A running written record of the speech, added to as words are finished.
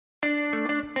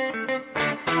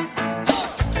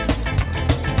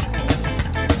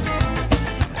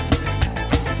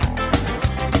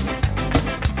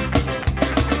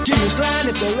this land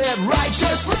if they live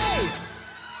righteously.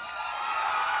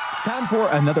 It's time for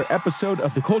another episode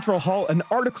of the Cultural Hall, an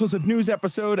Articles of News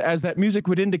episode, as that music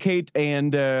would indicate.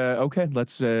 And okay,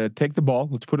 let's take the ball.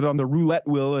 Let's put it on the roulette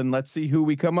wheel, and let's see who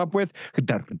we come up with.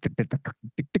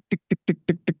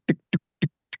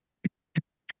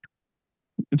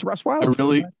 It's Russ Wild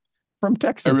from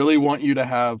Texas. I really want you to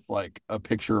have like a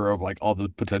picture of like all the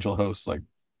potential hosts, like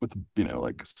with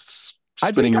like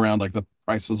spinning around like the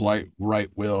Price is Right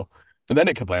wheel, and then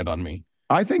it could land on me.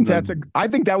 I think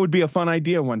that would be a fun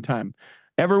idea one time.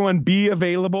 Everyone be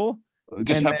available.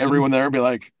 Just have everyone there and be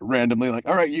like randomly like,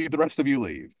 all right, the rest of you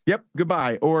leave. Yep,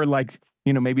 goodbye. Or like,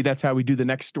 maybe that's how we do the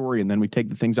next story, and then we take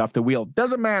the things off the wheel.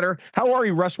 Doesn't matter. How are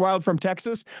you, Russ Wild from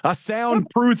Texas? A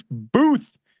soundproof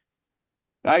booth.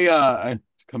 I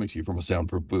coming to you from a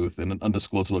soundproof booth in an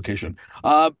undisclosed location.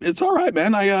 It's all right,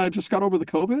 man. I just got over the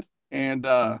COVID, and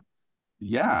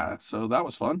yeah, so that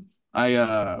was fun.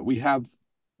 We have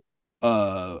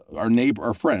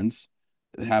our friends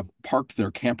have parked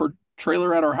their camper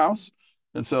trailer at our house,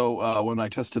 and so when I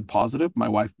tested positive, my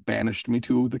wife banished me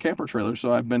to the camper trailer.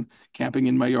 So I've been camping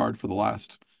in my yard for the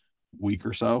last week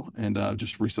or so, and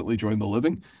just recently joined the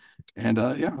living. And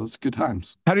yeah, it was good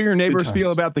times. How do your neighbors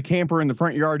feel about the camper in the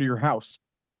front yard of your house?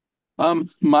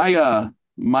 My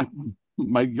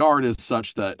yard is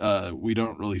such that we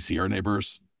don't really see our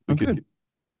neighbors.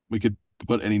 We could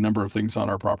put any number of things on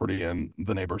our property and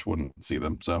the neighbors wouldn't see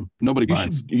them. So nobody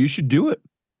minds. You should do it.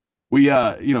 We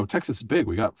Texas is big.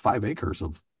 We got 5 acres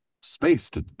of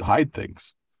space to hide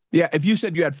things. Yeah, if you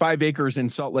said you had 5 acres in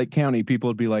Salt Lake County,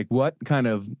 people would be like, what kind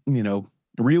of,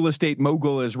 real estate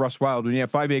mogul is Russ Wild? When you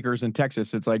have 5 acres in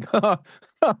Texas, it's like,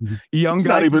 young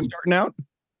guy starting out.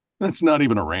 That's not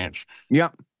even a ranch. Yeah.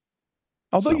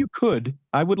 Although you could.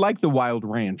 I would like the Wild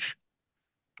Ranch.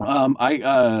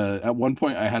 I at one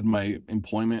point I had my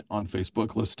employment on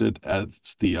Facebook listed as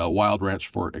the Wild Ranch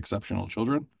for Exceptional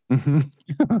Children.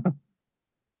 Mm-hmm.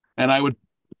 And I would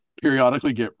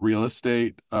periodically get real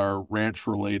estate or ranch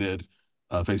related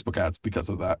Facebook ads because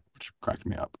of that, which cracked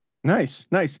me up. Nice.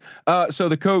 So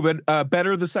the COVID,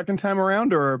 better the second time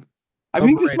around, or? I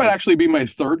think this might actually be my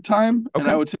third time. Okay. And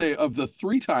I would say of the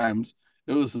 3 times,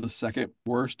 it was the second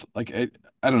worst. Like,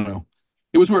 I don't know.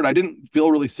 It was weird. I didn't feel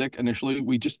really sick initially.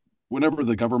 Whenever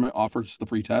the government offers the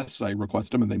free tests, I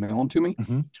request them and they mail them to me.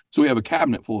 Mm-hmm. So we have a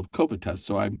cabinet full of COVID tests.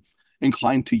 So I'm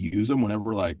inclined to use them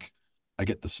whenever like I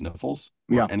get the sniffles.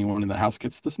 Yeah. Anyone in the house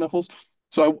gets the sniffles.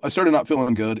 So I started not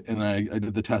feeling good, and I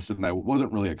did the test, and I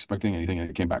wasn't really expecting anything, and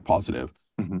it came back positive.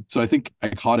 Mm-hmm. So I think I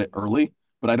caught it early,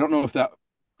 but I don't know if that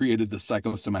created the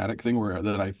psychosomatic thing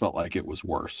that I felt like it was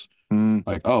worse.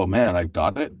 Like, oh man, I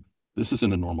got it. This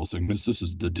isn't a normal sickness. This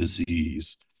is the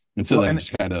disease. And so then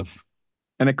just kind of.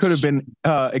 And it could have been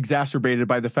exacerbated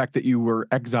by the fact that you were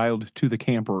exiled to the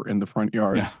camper in the front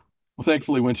yard. Yeah. Well,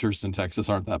 thankfully, winters in Texas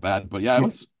aren't that bad. But yeah,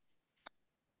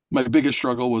 my biggest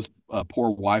struggle was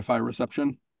poor Wi-Fi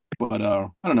reception. But I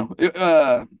don't know.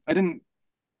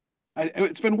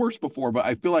 It's been worse before, but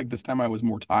I feel like this time I was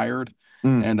more tired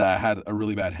and I had a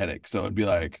really bad headache. So it'd be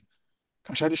like,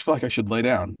 gosh, I just feel like I should lay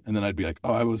down. And then I'd be like,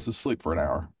 oh, I was asleep for an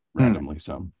hour randomly.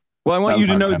 So, well, I want you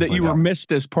to know that you were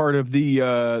missed as part of the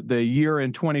year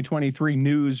in 2023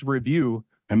 news review.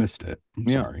 I missed it. I'm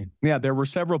sorry. Yeah, there were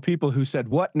several people who said,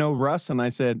 what? No, Russ? And I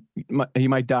said, he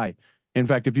might die. In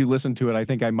fact, if you listen to it, I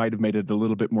think I might have made it a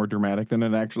little bit more dramatic than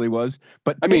it actually was.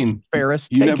 But I mean, Ferris,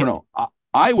 you never know.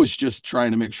 I was just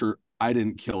trying to make sure I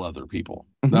didn't kill other people.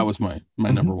 Mm-hmm. That was my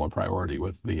number one priority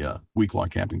with the week-long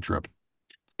camping trip.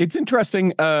 It's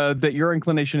interesting that your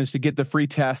inclination is to get the free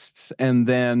tests and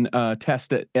then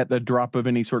test it at the drop of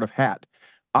any sort of hat.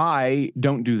 I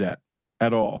don't do that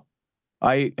at all.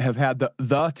 I have had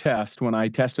the test when I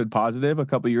tested positive a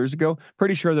couple of years ago.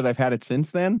 Pretty sure that I've had it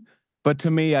since then. But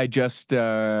to me, I just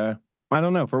I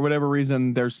don't know, for whatever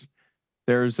reason, there's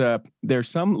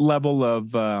some level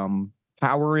of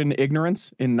power in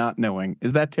ignorance in not knowing.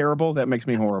 Is that terrible? That makes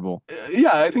me horrible.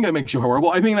 Yeah, I think that makes you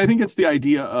horrible. I mean, I think it's the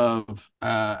idea of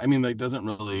like doesn't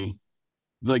really,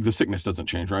 like, the sickness doesn't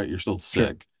change, right? You're still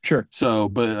sick. Sure. So,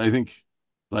 but I think,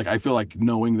 like, I feel like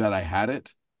knowing that I had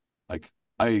it, like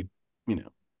I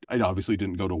obviously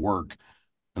didn't go to work,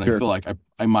 and I feel like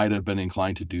I might have been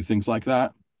inclined to do things like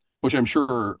that. Which I'm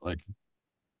sure, like,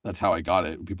 that's how I got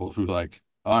it. People who like,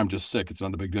 oh, I'm just sick. It's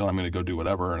not a big deal. I'm going to go do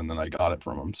whatever. And then I got it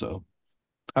from them. So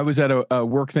I was at a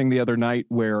work thing the other night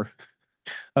where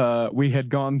We had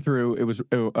gone through, it was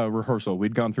a rehearsal.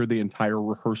 We'd gone through the entire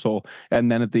rehearsal.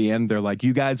 And then at the end, they're like,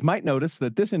 you guys might notice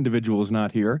that this individual is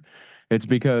not here. It's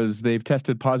because they've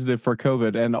tested positive for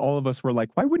COVID. And all of us were like,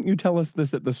 why wouldn't you tell us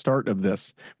this at the start of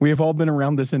this? We have all been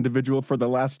around this individual for the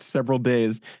last several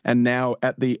days. And now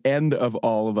at the end of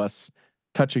all of us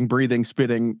touching, breathing,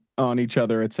 spitting on each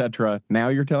other, etc. Now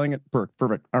you're telling it?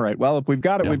 Perfect. All right. Well, if we've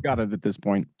got it, Yeah. we've got it at this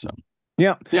point. So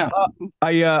Yeah. yeah.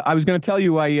 I was going to tell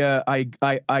you I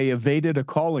evaded a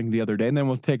calling the other day, and then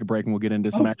we'll take a break and we'll get into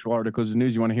some actual articles of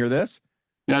news. You want to hear this?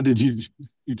 Yeah. Did you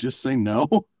just say no?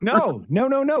 No.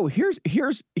 Here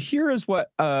is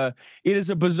what it is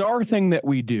a bizarre thing that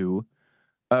we do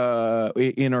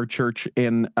in our church,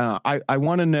 and I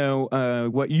want to know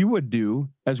what you would do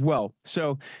as well.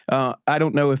 So I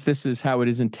don't know if this is how it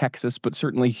is in Texas, but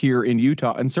certainly here in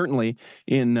Utah, and certainly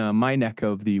in my neck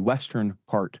of the western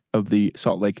part of the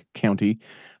Salt Lake County,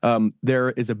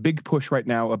 there is a big push right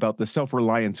now about the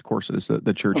self-reliance courses that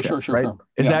the church has, Sure.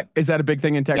 right? Is that a big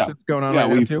thing in Texas going on? Yeah,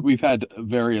 right now we've had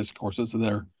various courses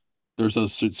there. There's a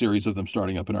series of them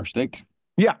starting up in our stake.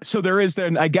 Yeah, so there is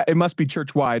then I get it must be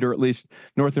church-wide, or at least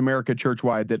North America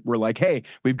church-wide, that we're like, hey,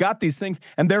 we've got these things,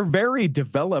 and they're very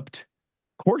developed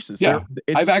courses. Yeah,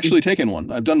 I've actually taken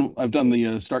one. I've done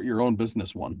the start your own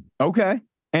business one. Okay.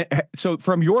 And so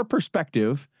from your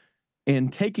perspective in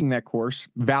taking that course,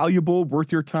 valuable,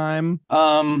 worth your time?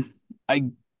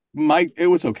 It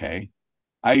was okay.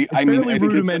 I mean, I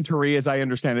think rudimentary, as I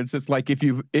understand it. It's like if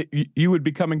you would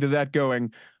be coming to that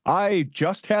going, I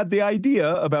just had the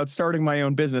idea about starting my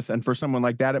own business, and for someone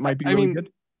like that, it might be really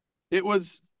good. It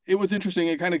was interesting.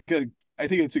 It kind of I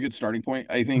think it's a good starting point.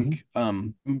 I think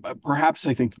perhaps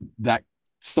I think that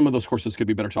some of those courses could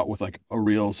be better taught with like a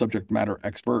real subject matter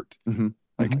expert.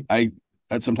 Like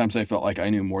sometimes I felt like I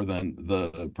knew more than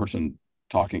the person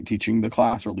teaching the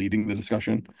class or leading the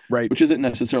discussion, right? Which isn't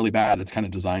necessarily bad. It's kind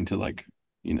of designed to like,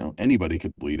 anybody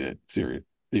could lead it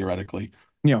theoretically.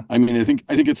 Yeah. I mean, I think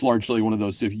it's largely one of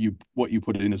those, what you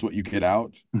put in is what you get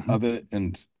out of it.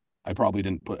 And I probably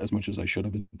didn't put as much as I should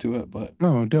have into it, but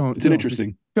no, it's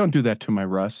interesting. Don't do that to my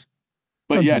Russ.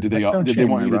 But yeah, did they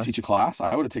want you to teach a class?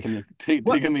 I would have taken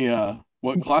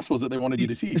what class was it they wanted you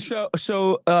to teach?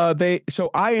 So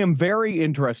I am very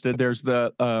interested. There's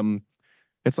the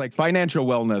it's like financial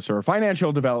wellness or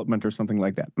financial development or something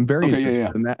like that. I'm very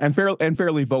interested in that, and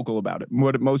fairly vocal about it.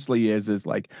 What it mostly is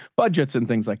like budgets and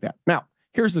things like that. Now,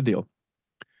 here's the deal.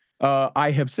 I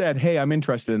have said, hey, I'm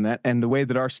interested in that. And the way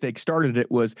that our stake started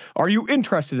it was, are you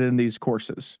interested in these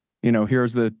courses?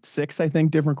 Here's the 6, I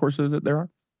think, different courses that there are.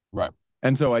 Right.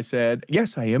 And so I said,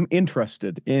 yes, I am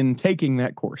interested in taking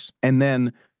that course. And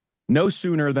then no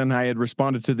sooner than I had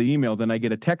responded to the email than I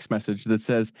get a text message that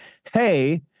says,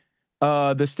 hey,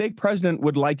 the stake president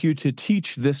would like you to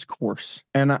teach this course.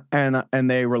 And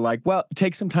they were like, well,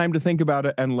 take some time to think about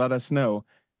it and let us know.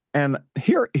 And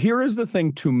here is the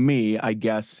thing to me, I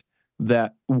guess,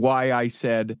 that why I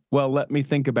said, well, let me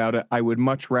think about it. I would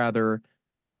much rather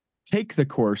take the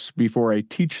course before I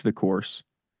teach the course.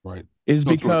 Right. Is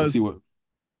because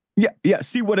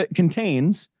see what it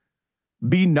contains,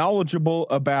 be knowledgeable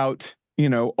about,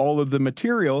 all of the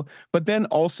material, but then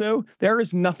also there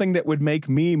is nothing that would make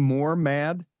me more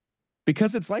mad,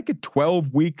 because it's like a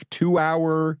 12-week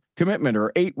 2-hour commitment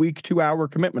or 8-week 2-hour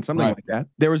commitment, something like that.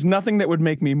 There was nothing that would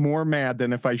make me more mad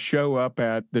than if I show up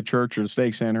at the church or the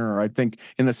stake center, or I think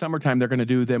in the summertime they're going to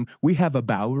do them. We have a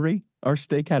Bowery. Our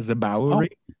stake has a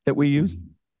Bowery that we use.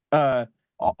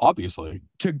 Obviously,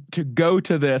 to go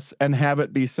to this and have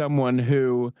it be someone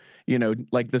who,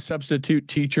 like the substitute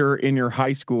teacher in your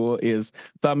high school is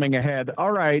thumbing ahead.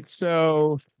 All right,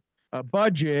 so a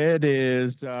budget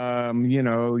is, that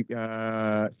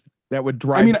would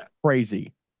drive me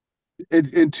crazy.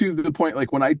 And to the point,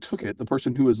 like when I took it, the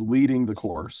person who was leading the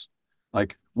course,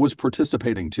 like, was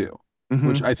participating too,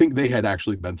 which I think they had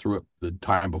actually been through it the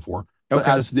time before. But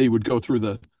as they would go through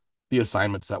the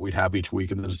assignments that we'd have each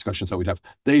week and the discussions that we'd have,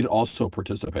 they'd also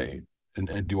participate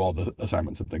and do all the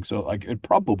assignments and things. So like it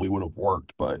probably would have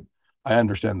worked, but I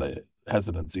understand the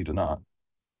hesitancy to not.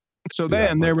 So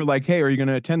then they were like, hey, are you going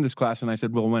to attend this class? And I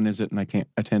said, well, when is it? And I can't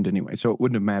attend anyway. So it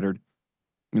wouldn't have mattered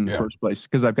in the first place,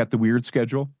 because I've got the weird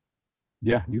schedule.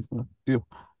 Yeah, you do.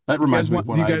 That reminds me of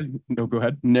when go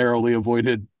ahead. Narrowly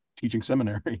avoided teaching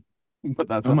seminary. But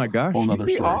that's oh my gosh, whole nother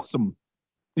story. Awesome.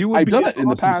 You would I've done it in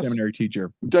the past. Seminary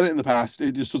teacher. I've done it in the past.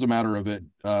 It just was a matter of it.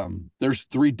 There's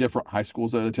 3 different high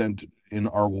schools that attend in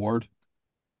our ward,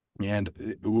 and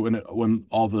when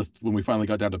we finally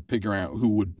got down to figuring out who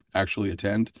would actually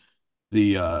attend,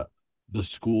 the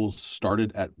schools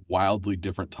started at wildly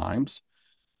different times,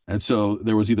 and so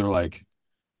there was either like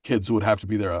kids would have to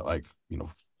be there at like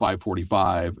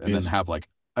 5:45 and then Yes. have like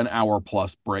an hour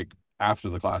plus break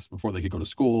after the class before they could go to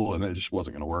school, and it just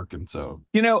wasn't going to work. And so,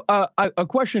 A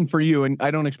question for you, and I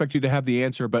don't expect you to have the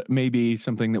answer, but maybe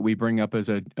something that we bring up as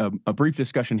a brief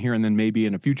discussion here, and then maybe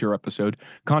in a future episode,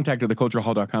 contact at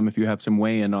theculturehall.com if you have some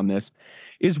weigh in on this,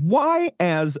 is why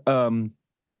as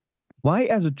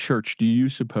a church do you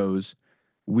suppose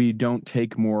we don't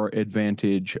take more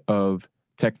advantage of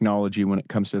technology when it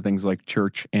comes to things like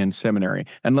church and seminary?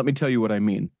 And let me tell you what I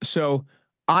mean. So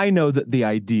I know that the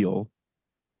ideal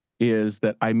is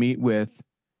that I meet with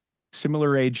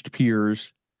similar aged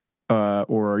peers,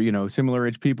 or similar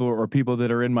age people or people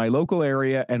that are in my local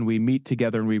area, and we meet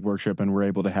together and we worship and we're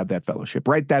able to have that fellowship,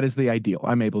 right? That is the ideal.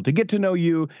 I'm able to get to know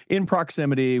you in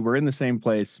proximity. We're in the same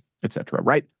place, etc.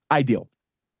 Right? Ideal.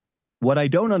 What I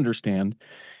don't understand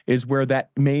is where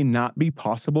that may not be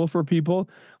possible for people.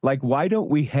 Like, why don't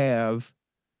we have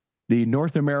the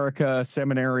North America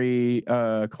seminary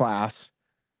class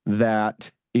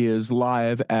that is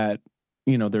live at,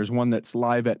 there's one that's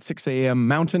live at 6 a.m.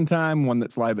 Mountain Time, one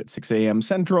that's live at 6 a.m.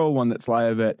 Central, one that's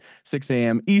live at 6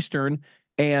 a.m. Eastern.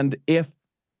 And if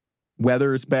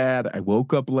weather is bad, I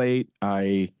woke up late,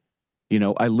 I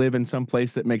live in some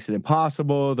place that makes it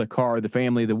impossible, the car, the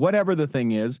family, the whatever the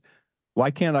thing is,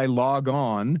 why can't I log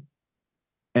on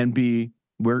and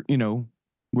we're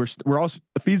all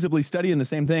feasibly studying the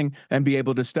same thing and be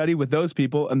able to study with those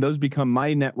people, and those become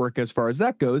my network as far as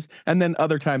that goes. And then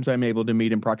other times I'm able to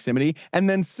meet in proximity. And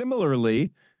then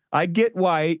similarly, I get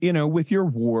why, with your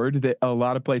ward, that a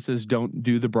lot of places don't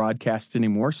do the broadcasts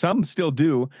anymore. Some still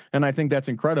do. And I think that's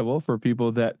incredible for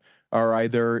people that are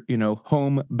either,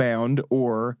 homebound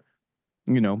or,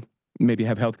 maybe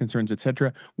have health concerns,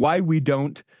 etc. Why we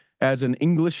don't, as an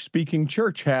English speaking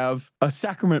church, have a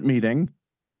sacrament meeting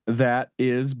that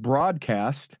is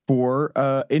broadcast for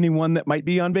anyone that might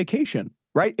be on vacation,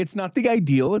 right? It's not the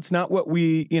ideal. It's not what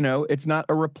it's not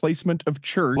a replacement of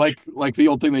church. like the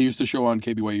old thing they used to show on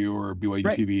KBYU or BYU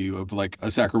Right. TV of like a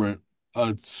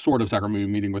sort of sacrament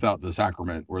meeting without the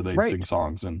sacrament, where they'd Right. sing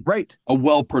songs, and Right. a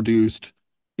well-produced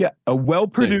A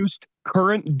well-produced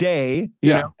current day,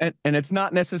 Yeah. and it's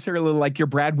not necessarily like your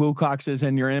Brad Wilcoxes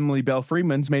and your Emily Bell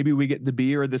Freemans. Maybe we get the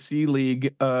B or the C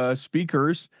League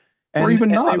speakers. Or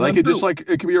even and not. they Like run it just through. like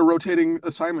it could be a rotating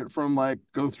assignment from like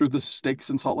go through the stakes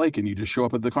in Salt Lake, and you just show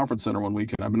up at the conference center one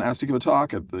week, and I've been asked to give a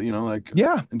talk at the,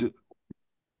 Yeah.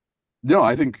 no,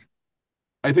 I think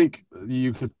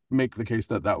you could make the case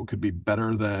that could be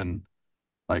better than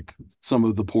like some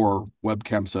of the poor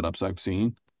webcam setups I've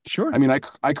seen. Sure. I mean, I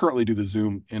currently do the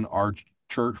Zoom in our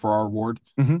church for our ward,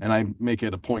 Mhm. and I make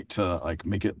it a point to like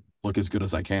make it look as good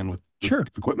as I can with the Sure.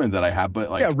 equipment that I have.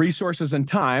 But like, resources and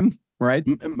time, right?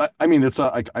 I mean, it's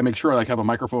like I make sure I have a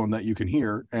microphone that you can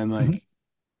hear, and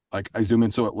like I zoom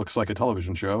in so it looks like a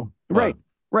television show. Right.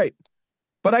 Right.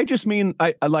 But I just mean,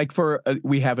 I like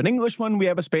we have an English one, we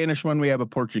have a Spanish one, we have a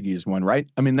Portuguese one, right?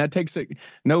 I mean, that takes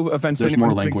no offense to There's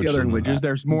anyone more who speaks the language other than languages. that.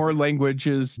 There's more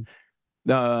languages,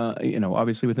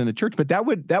 obviously within the church, but that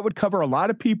would cover a lot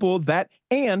of people.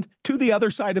 And to the other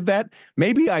side of that,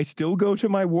 maybe I still go to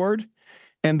my ward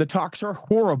and the talks are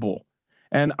horrible.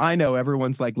 And I know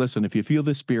everyone's like, listen, if you feel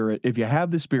the Spirit, if you have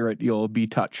the Spirit, you'll be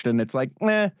touched. And it's like,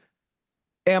 am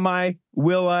I?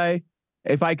 Will I?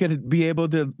 If I could be able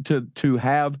to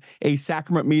have a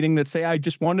sacrament meeting that say I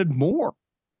just wanted more,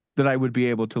 that I would be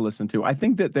able to listen to. I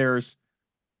think that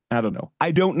I don't know.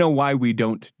 I don't know why we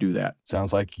don't do that.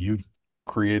 Sounds like you've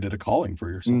created a calling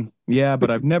for yourself. Yeah, but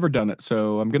I've never done it.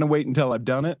 So I'm going to wait until I've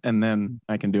done it, and then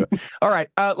I can do it. All right,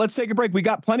 let's take a break. We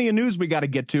got plenty of news we got to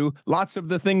get to. Lots of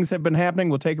the things have been happening.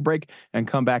 We'll take a break and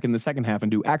come back in the second half and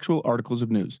do actual articles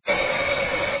of news.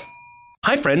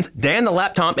 Hi friends, Dan the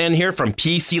Laptop Man here from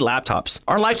PC Laptops.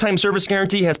 Our lifetime service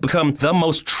guarantee has become the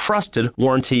most trusted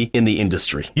warranty in the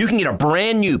industry. You can get a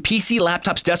brand new PC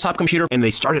Laptops desktop computer, and they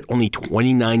start at only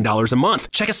 $29 a month.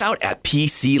 Check us out at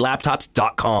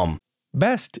PCLaptops.com.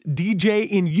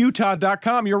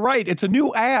 BestDJinUtah.com. You're right. It's a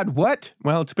new ad. What?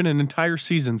 Well, it's been an entire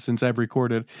season since I've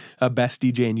recorded a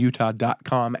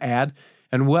BestDJinUtah.com ad.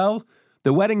 And well,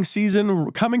 the wedding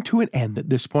season coming to an end at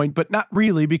this point, but not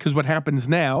really, because what happens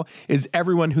now is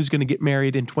everyone who's going to get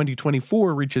married in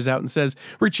 2024 reaches out and says,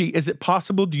 Richie, is it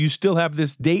possible? Do you still have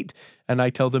this date? And I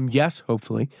tell them, yes,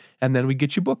 hopefully. And then we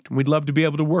get you booked. We'd love to be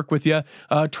able to work with you.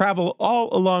 Travel all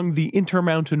along the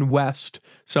Intermountain West.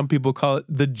 Some people call it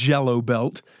the Jello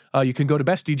Belt. You can go to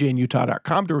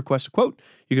bestdjinutah.com to request a quote.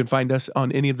 You can find us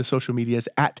on any of the social medias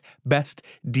at Best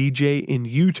DJ in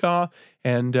Utah.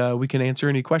 And we can answer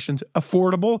any questions.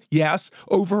 Affordable? Yes.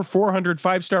 Over 400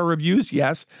 5-star reviews?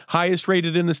 Yes. Highest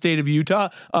rated in the state of Utah?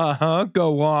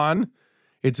 Go on.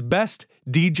 It's Best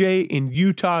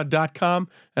djinutah.com,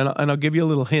 and I'll give you a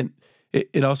little hint.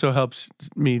 It also helps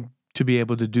me to be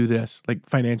able to do this, like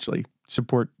financially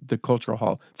support the cultural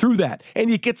hall through that, and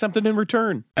you get something in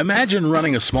return. Imagine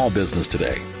running a small business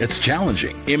today. It's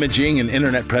challenging. Imaging and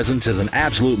internet presence is an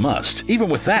absolute must. Even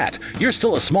with that, you're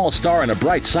still a small star in a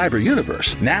bright cyber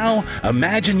universe. Now,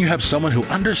 imagine you have someone who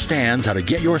understands how to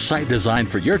get your site designed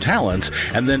for your talents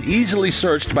and then easily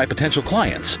searched by potential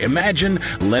clients. Imagine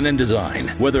Lennon Design.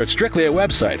 Whether it's strictly a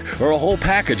website or a whole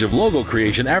package of logo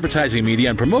creation, advertising media,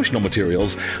 and promotional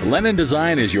materials, Lennon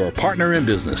Design is your partner in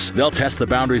business. They'll test the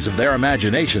boundaries of their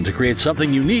imagination to create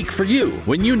something unique for you.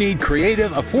 When you need creative,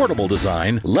 affordable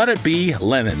design, let it be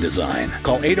Lennon Design.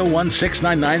 Call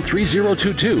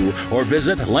 801-699-3022 or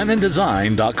visit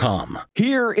LennonDesign.com.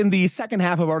 Here in the second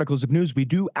half of Articles of News, we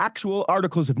do actual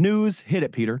articles of news. Hit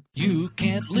it, Peter. You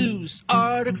can't lose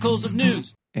articles of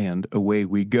news. And away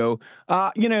we go.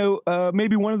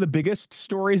 Maybe one of the biggest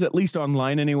stories, at least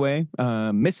online anyway,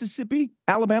 Mississippi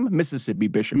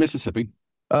Bishop. Mississippi.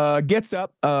 Gets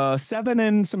up 7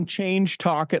 and some change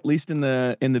talk, at least in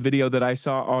the video that I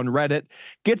saw on Reddit.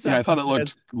 Gets up. Yeah, I thought it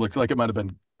looked like it might have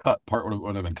been cut. Part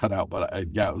would have been cut out, but it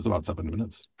was about 7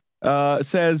 minutes.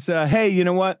 Says, hey, you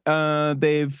know what?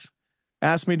 They've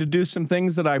asked me to do some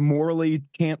things that I morally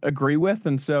can't agree with,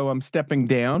 and so I'm stepping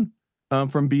down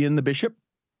from being the bishop.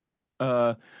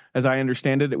 As I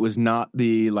understand it, it was not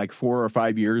the 4 or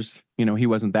 5 years. He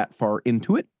wasn't that far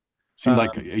into it. Seemed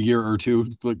like a year or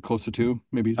two, close to 2,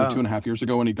 maybe he's 2.5 years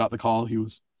ago when he got the call.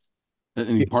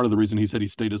 Part of the reason he said he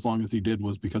stayed as long as he did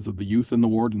was because of the youth in the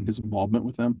ward and his involvement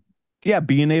with them. Yeah,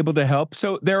 being able to help.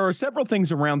 So there are several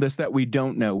things around this that we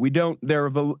don't know.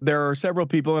 There are several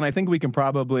people, and I think we can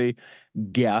probably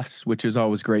guess, which is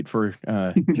always great for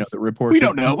the reports. We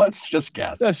don't know. Let's just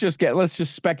guess. Let's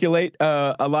just speculate.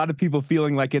 A lot of people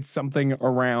feeling like it's something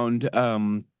around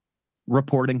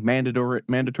reporting,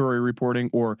 mandatory reporting,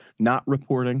 or not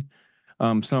reporting,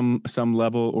 some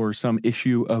level or some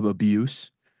issue of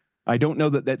abuse. I don't know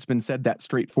that that's been said that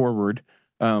straightforward.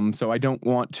 So I don't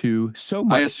want to so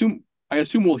much. I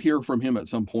assume we'll hear from him at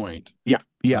some point. Yeah.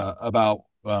 About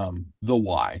the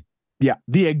why. Yeah,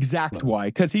 the exact why,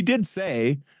 because he did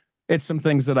say it's some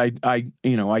things that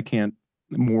I can't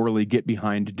morally get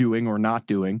behind doing or not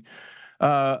doing.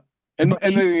 And then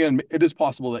again, it is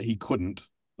possible that he couldn't.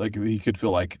 He could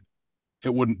feel like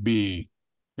it wouldn't be,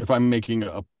 if I'm making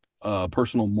a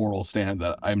personal moral stand,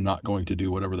 that I'm not going to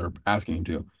do whatever they're asking him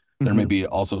to. There may be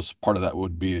also part of that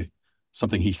would be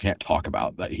something he can't talk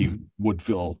about, that he would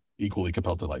feel equally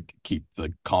compelled to keep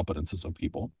the confidences of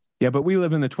people. Yeah, but we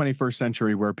live in the 21st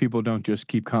century where people don't just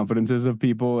keep confidences of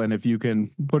people, and if you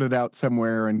can put it out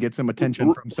somewhere and get some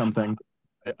attention from something.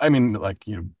 I mean,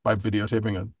 by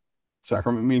videotaping a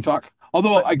sacrament meeting talk.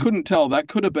 Although I couldn't tell, that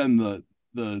could have been the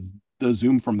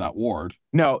Zoom from that ward.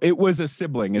 No, it was a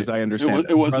sibling, as I understand.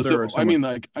 It was a sibling. I mean,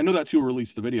 I know that's who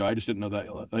released the video. I just didn't know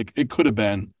that. It could have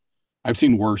been. I've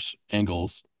seen worse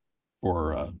angles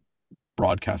for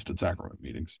broadcasted sacrament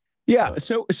meetings. Yeah,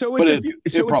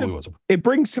 it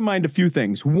brings to mind a few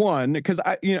things. One, because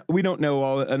we don't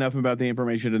know enough about the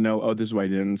information to know, this is why I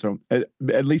didn't. So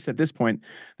at least at this point,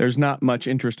 there's not much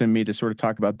interest in me to sort of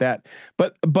talk about that.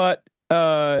 But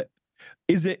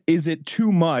is it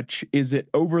too much? Is it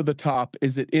over the top?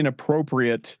 Is it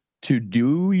inappropriate to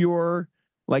do your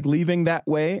leaving that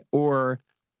way? Or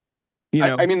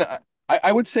I mean,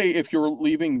 I would say if you're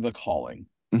leaving the calling,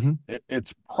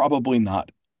 it's probably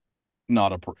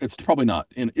it's probably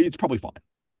fine.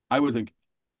 I would think.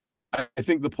 I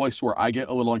think the place where I get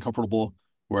a little uncomfortable,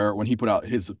 where when he put out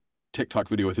his TikTok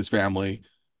video with his family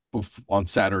on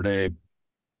Saturday,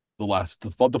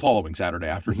 the following Saturday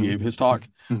after he gave his talk,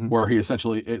 where he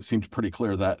essentially, it seemed pretty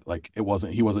clear that he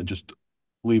wasn't just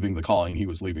leaving the calling, he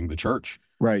was leaving the church.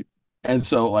 Right. And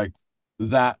so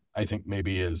that I think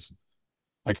maybe is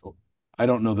I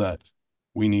don't know that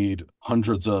we need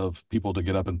hundreds of people to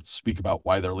get up and speak about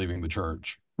why they're leaving the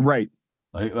church. Right.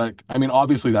 I mean,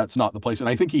 obviously that's not the place. And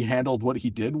I think he handled what he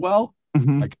did well.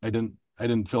 I didn't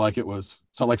feel like it's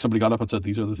not like somebody got up and said,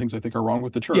 these are the things I think are wrong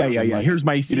with the church. Yeah. Here's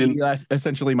my CES,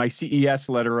 essentially my CES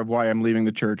letter of why I'm leaving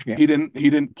the church. Yeah. He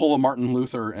didn't pull a Martin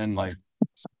Luther and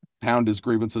pound his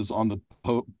grievances on the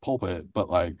pulpit. But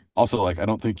also I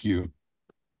don't think could you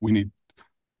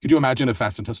imagine if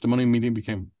Fast and Testimony meeting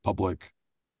became public?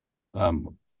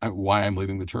 Why I'm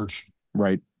leaving the church.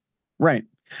 Right.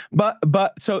 But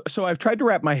so I've tried to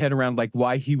wrap my head around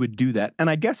why he would do that. And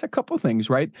I guess a couple things,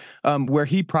 right? Where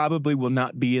he probably will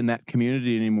not be in that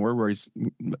community anymore, where he's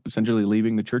essentially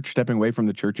leaving the church, stepping away from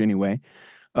the church anyway.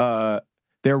 There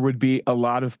would be a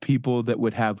lot of people that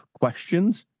would have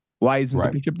questions Why isn't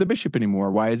Right. the bishop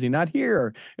anymore? Why is he not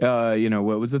here?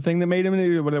 What was the thing that made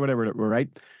him whatever, right?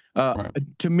 Right.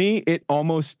 To me, it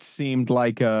almost seemed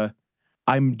like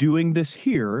I'm doing this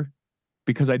here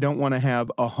because I don't want to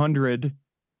have 100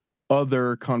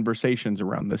 other conversations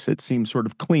around this. It seems sort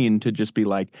of clean to just be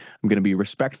like, I'm going to be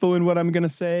respectful in what I'm going to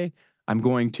say. I'm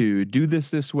going to do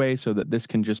this way so that this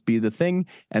can just be the thing,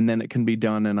 and then it can be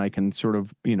done, and I can sort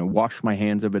of, wash my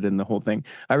hands of it in the whole thing.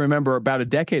 I remember about a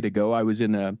decade ago, I was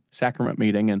in a sacrament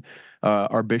meeting, and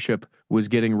our bishop was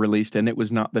getting released, and it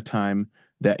was not the time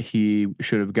that he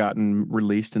should have gotten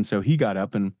released. And so he got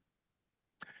up and,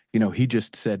 he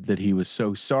just said that he was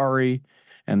so sorry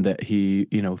and that he,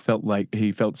 felt like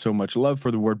he felt so much love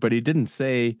for the word, but he didn't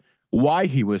say why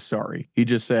he was sorry. He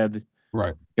just said,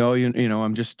 Right. oh,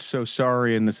 I'm just so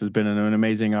sorry, and this has been an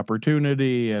amazing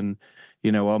opportunity, and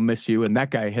I'll miss you. And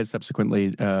that guy has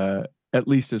subsequently, at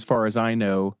least as far as I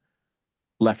know,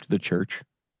 left the church.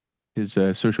 His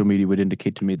social media would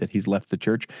indicate to me that he's left the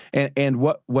church. And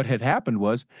what had happened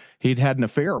was he'd had an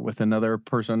affair with another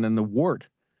person in the ward,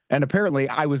 and apparently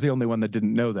I was the only one that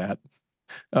didn't know that.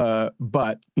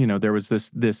 But there was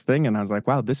this thing, and I was like,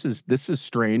 wow, this is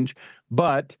strange.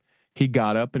 But he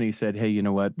got up and he said, hey, you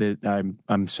know what?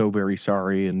 I'm so very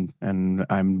sorry, and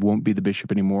I won't be the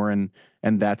bishop anymore, and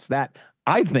that's that.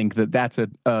 I think that that's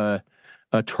a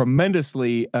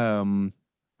tremendously I'm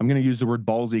going to use the word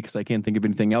ballsy because I can't think of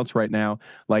anything else right now.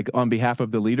 Like on behalf of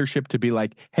the leadership to be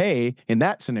like, hey, in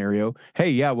that scenario,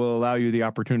 hey, yeah, we'll allow you the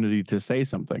opportunity to say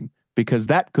something, because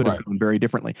that could have Right. gone very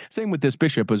differently. Same with this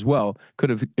bishop as well.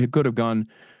 It could have gone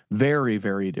very,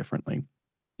 very differently.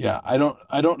 Yeah, I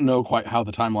don't know quite how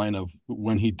the timeline of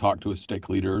when he talked to his stake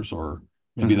leaders, or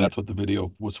maybe Mhm. that's what the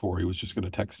video was for. He was just going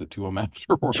to text it to him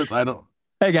afterwards. I don't.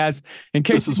 Hey guys, in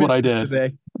case This you is what missed I this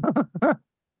did. today.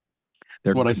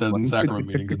 That's what I said in sacrament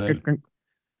meeting today.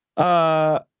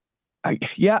 Uh,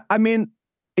 I mean,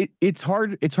 it's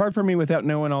hard. It's hard for me without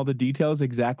knowing all the details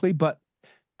exactly. But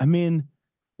I mean,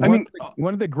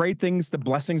 one of the great things, the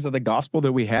blessings of the gospel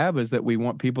that we have is that we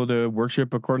want people to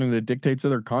worship according to the dictates of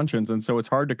their conscience, and so it's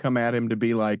hard to come at him to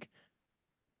be like,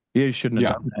 yeah, you shouldn't have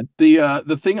Yeah. done that.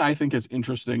 The thing I think is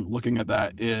interesting looking at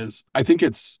that is I think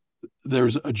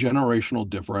there's a generational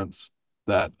difference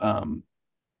that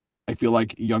I feel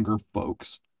like younger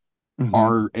folks, Mhm.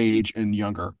 our age and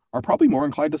younger, are probably more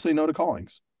inclined to say no to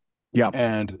callings. Yeah.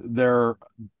 And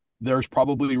there's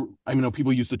probably, I know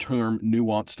people use the term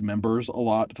nuanced members a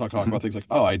lot to talk Mhm. about things like,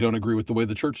 oh, I don't agree with the way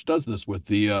the church does this with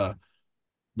the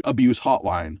abuse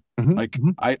hotline. Mhm. Like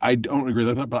Mhm. I don't agree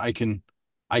with that, but I can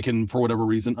for whatever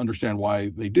reason understand why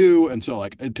they do. And so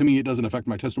like to me, it doesn't affect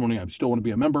my testimony. I still want to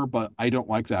be a member, but I don't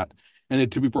like that.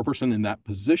 And to be for a person in that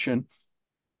position,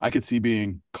 I could see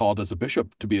being called as a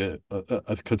bishop to be a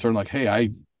concern like, hey, I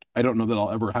don't know that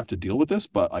I'll ever have to deal with this,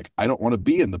 but like I don't want to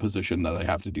be in the position that I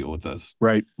have to deal with this.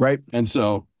 Right. And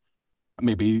so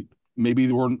maybe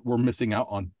we're missing out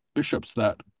on bishops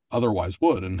that otherwise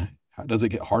would. And how does it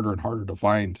get harder and harder to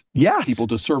find Yes. people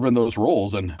to serve in those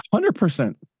roles? And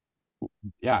 100%.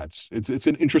 yeah, it's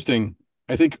an interesting.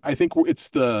 I think I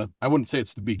wouldn't say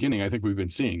it's the beginning. I think we've been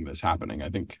seeing this happening. I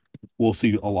think we'll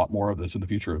see a lot more of this in the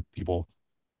future of people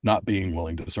not being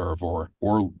willing to serve or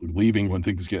leaving when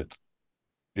things get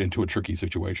into a tricky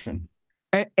situation.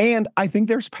 And I think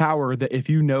there's power that if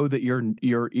you know that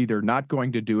you're either not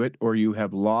going to do it or you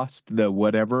have lost the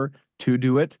whatever to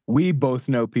do it. We both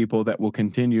know people that will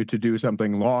continue to do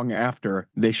something long after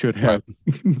they should have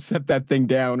set that thing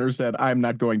down or said, I'm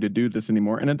not going to do this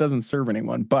anymore. And it doesn't serve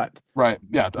anyone. But right.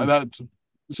 Yeah.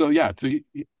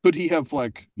 Could he have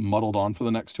like muddled on for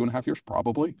the next 2.5 years?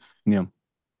 Probably. Yeah.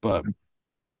 But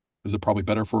is it probably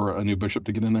better for a new bishop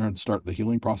to get in there and start the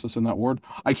healing process in that ward?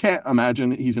 I can't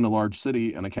imagine he's in a large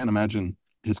city, and I can't imagine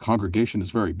his congregation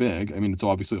is very big. I mean, it's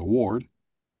obviously a ward,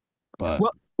 but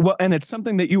well, and it's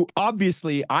something that you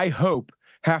obviously, I hope,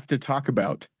 have to talk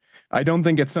about. I don't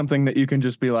think it's something that you can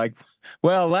just be like,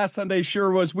 well, last Sunday sure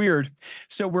was weird.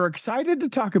 So we're excited to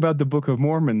talk about the Book of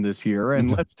Mormon this year, and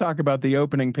let's talk about the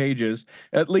opening pages.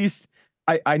 At least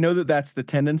I know that that's the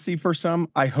tendency for some.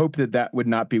 I hope that that would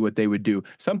not be what they would do.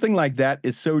 Something like that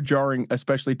is so jarring,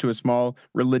 especially to a small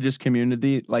religious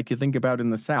community like you think about in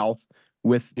the South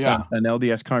with an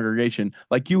LDS congregation.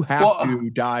 Like you have to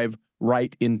dive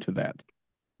right into that.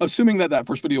 Assuming that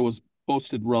first video was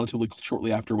posted relatively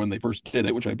shortly after when they first did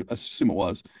it, which I assume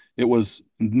it was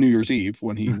New Year's Eve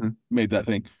when he made that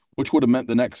thing, which would have meant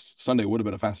the next Sunday would have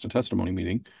been a fast and testimony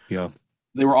meeting. Yeah.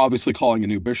 They were obviously calling a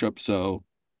new bishop, so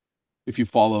if you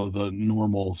follow the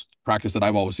normal practice that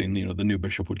I've always seen, the new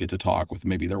bishop would get to talk with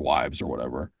maybe their wives or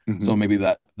whatever. So maybe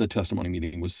that the testimony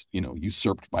meeting was,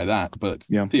 usurped by that. But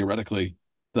theoretically,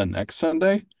 the next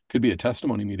Sunday could be a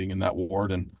testimony meeting in that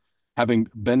ward. And having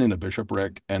been in a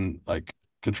bishopric and like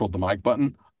controlled the mic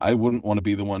button, I wouldn't want to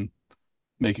be the one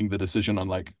making the decision on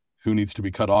like who needs to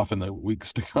be cut off in the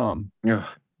weeks to come. Yeah.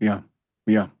 Yeah.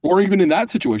 Yeah. Or even in that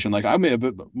situation, like I may have,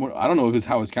 I don't know if it's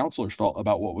how his counselors felt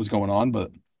about what was going on,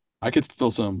 but I could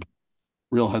feel some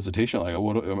real hesitation. Like,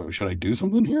 what should I do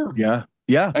something here? Yeah.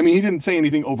 Yeah. I mean, he didn't say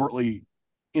anything overtly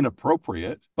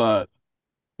inappropriate, but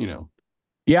Yeah.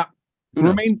 who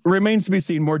knows? Remains to be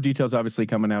seen. More details obviously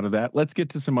coming out of that. Let's get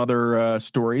to some other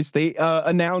stories. They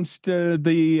announced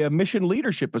the mission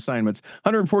leadership assignments,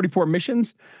 144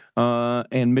 missions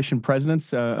and mission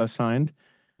presidents assigned.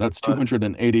 That's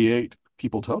 288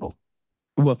 people total.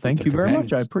 Well, thank you very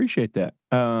much. I appreciate that.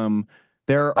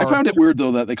 I found it weird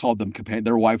though that they called them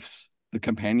their wives the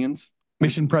companions.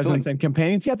 Mission presidents and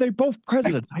companions. Yeah, they're both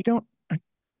presidents. I feel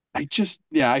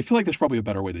like there's probably a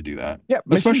better way to do that. Yeah,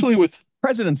 especially with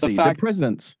presidency, the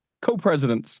presidents,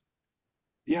 co-presidents.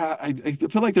 Yeah, I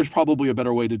feel like there's probably a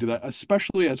better way to do that,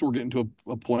 especially as we're getting to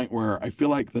a point where I feel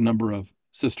like the number of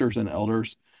sisters and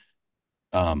elders,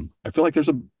 I feel like there's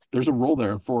a role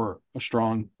there for a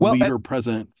strong leader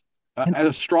present,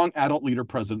 a strong adult leader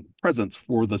presence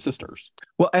for the sisters.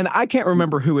 Well, and I can't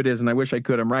remember who it is, and I wish I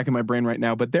could. I'm racking my brain right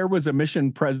now, but there was a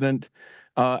mission president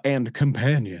and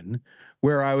companion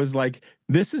where I was like,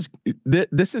 this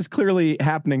is clearly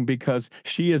happening because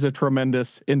she is a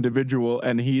tremendous individual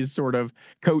and he's sort of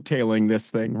coattailing this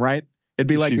thing, right? It'd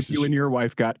be like if you and your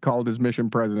wife got called as mission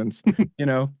presidents,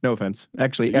 no offense.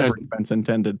 Actually, every offense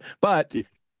intended. But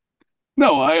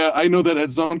no, I know that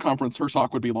at Zone Conference, her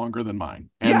talk would be longer than mine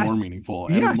and more meaningful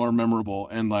and more memorable.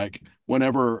 And like when I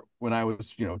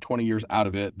was, 20 years out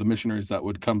of it, the missionaries that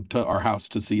would come to our house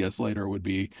to see us later would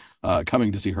be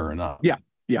coming to see her and not. Yeah.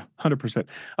 Yeah, 100%.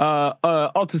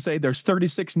 All to say, there's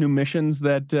 36 new missions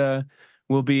that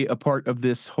will be a part of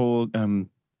this whole,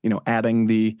 adding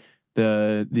the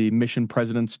mission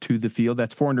presidents to the field.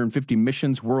 That's 450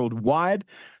 missions worldwide.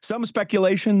 Some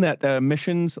speculation that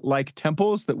missions like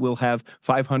temples that will have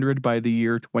 500 by the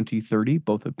year 2030,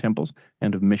 both of temples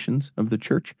and of missions of the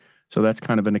church. So that's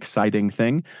kind of an exciting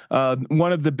thing.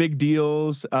 One of the big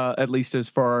deals, at least as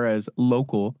far as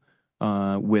local,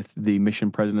 with the mission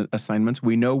president assignments.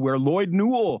 We know where Lloyd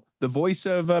Newell, the voice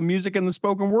of music and the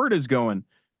spoken word, is going.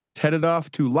 It's headed off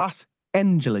to Los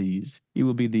Angeles. He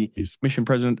will be the mission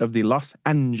president of the Los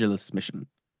Angeles mission.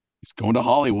 He's going to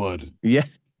Hollywood. Yeah.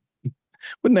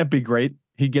 Wouldn't that be great?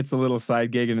 He gets a little side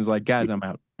gig and is like, guys, I'm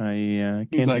out. I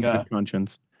can't have good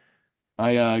conscience.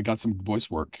 I got some voice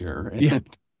work here.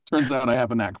 And turns out I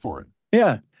have a knack for it.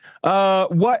 Yeah.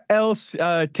 What else?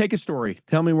 Take a story.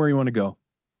 Tell me where you want to go.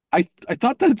 I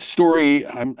thought that story,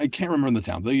 I can't remember the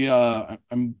town.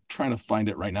 I'm trying to find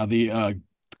it right now. The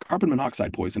carbon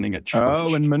monoxide poisoning at church.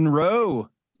 Oh, in Monroe.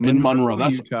 In Monroe,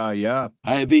 that's Utah, yeah.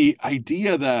 The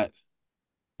idea that,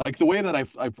 like the way that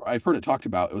I've heard it talked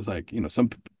about, it was like,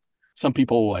 some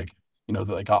people like,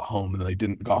 they got home and they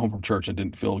got home from church and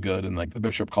didn't feel good, and like the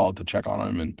bishop called to check on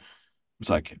them, and it was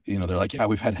like, they're like, yeah,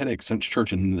 we've had headaches since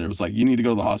church, and it was like, you need to go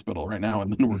to the hospital right now, and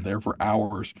then we're there for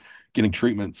hours getting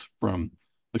treatments from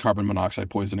the carbon monoxide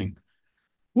poisoning.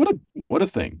 What a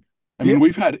thing. I mean,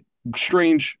 we've had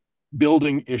strange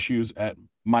building issues at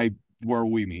where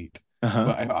we meet.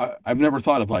 But I've never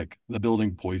thought of like the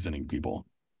building poisoning people.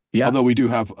 Yeah. Although we do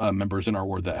have members in our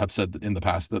ward that have said in the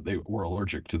past that they were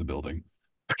allergic to the building,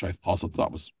 which I also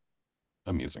thought was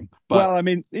amusing. But, well, I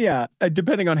mean,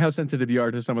 depending on how sensitive you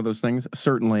are to some of those things,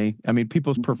 certainly. I mean,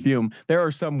 people's perfume. There are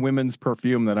some women's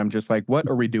perfume that I'm just like, what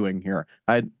are we doing here?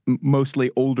 Mostly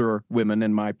older women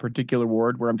in my particular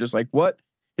ward where I'm just like, what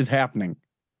is happening?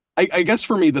 I guess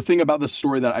for me, the thing about this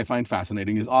story that I find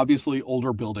fascinating is obviously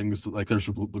older buildings, like there's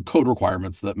the code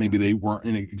requirements that maybe they weren't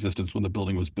in existence when the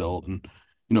building was built. And,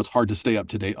 it's hard to stay up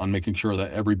to date on making sure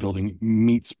that every building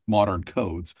meets modern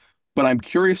codes. But I'm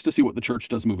curious to see what the church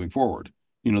does moving forward.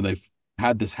 They've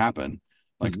had this happen.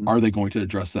 Like, are they going to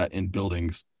address that in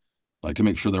buildings, like to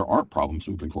make sure there aren't problems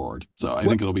moving forward? So I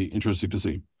think it'll be interesting to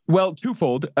see. Well,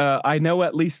 twofold. I know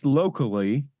at least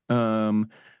locally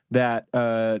that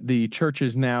the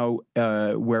churches now,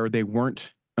 where they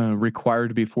weren't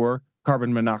required before,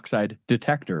 carbon monoxide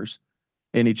detectors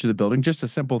in each of the buildings. Just a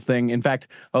simple thing. In fact,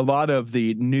 a lot of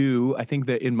the new, I think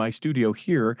that in my studio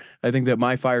here, I think that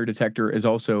my fire detector is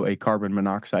also a carbon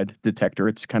monoxide detector.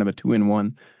 It's kind of a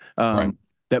 2-in-1. Right.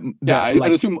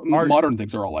 I'd assume modern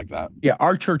things are all like that. Yeah,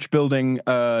 our church building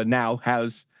now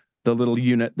has the little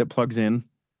unit that plugs in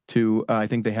to, I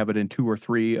think they have it in 2 or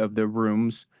 3 of the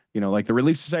rooms, like the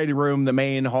Relief Society room, the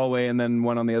main hallway, and then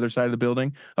one on the other side of the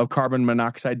building of carbon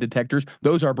monoxide detectors.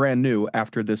 Those are brand new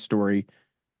after this story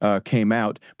came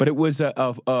out, but it was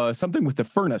something with the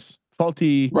furnace,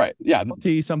 faulty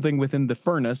something within the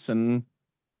furnace, and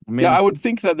I would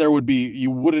think that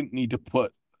you wouldn't need to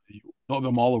put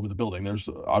them all over the building. There's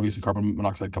obviously carbon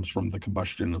monoxide comes from the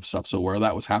combustion of stuff, so where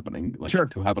that was happening, like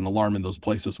to have an alarm in those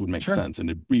places would make sense, and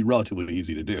it'd be relatively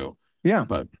easy to do. Yeah,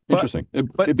 but interesting.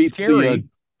 But it beats scary.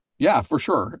 Yeah, for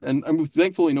sure. And I mean,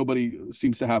 thankfully nobody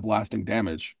seems to have lasting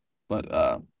damage, but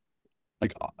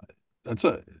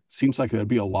seems like there'd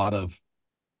be a lot of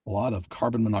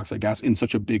carbon monoxide gas in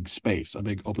such a big space, a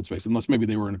big open space, unless maybe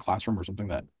they were in a classroom or something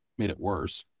that made it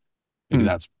worse. Maybe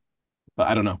that's, but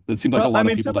I don't know. It seemed like a lot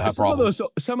of people that have problems.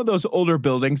 Some of those older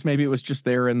buildings, maybe it was just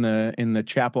there in the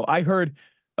chapel. I heard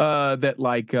that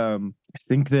I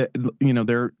think that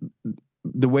they're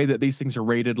the way that these things are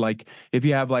rated, like if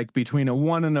you have like between a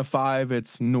 1 and a 5,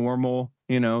 it's normal.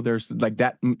 There's like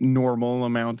that normal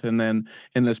amount, and then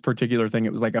in this particular thing,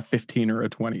 it was like a 15 or a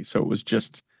 20. So it was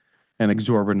just an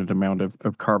exorbitant amount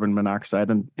of carbon monoxide.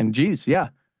 And geez, yeah,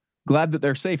 glad that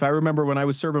they're safe. I remember when I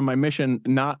was serving my mission,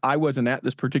 I wasn't at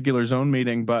this particular zone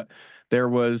meeting, but there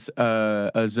was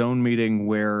a zone meeting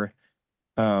where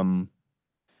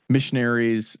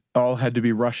missionaries all had to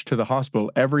be rushed to the hospital.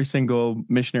 Every single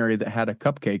missionary that had a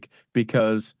cupcake,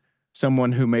 because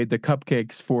someone who made the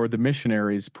cupcakes for the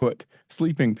missionaries put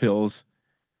sleeping pills,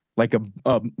 like a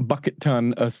bucket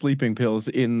ton of sleeping pills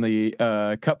in the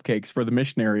cupcakes for the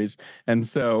missionaries. And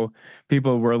so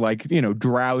people were like,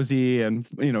 drowsy and,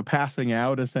 passing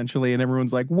out essentially. And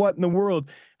everyone's like, what in the world?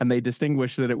 And they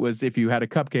distinguished that it was, if you had a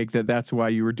cupcake, that's why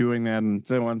you were doing that, and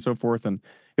so on and so forth. And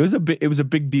it was a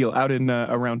big deal out in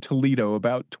around Toledo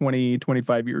about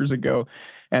 25 years ago.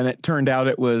 And it turned out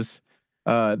it was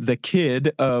the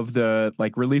kid of the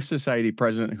Relief Society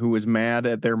president who was mad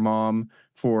at their mom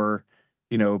for,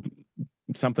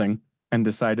 something, and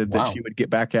decided that she would get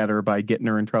back at her by getting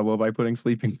her in trouble by putting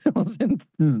sleeping pills in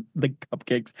the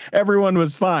cupcakes. Everyone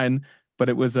was fine, but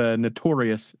it was a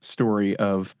notorious story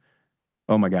of,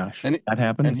 oh my gosh, that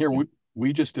happened. And here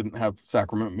we just didn't have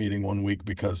sacrament meeting one week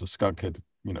because a skunk had,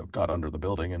 got under the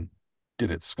building and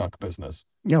did its skunk business.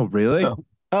 Oh, really? So,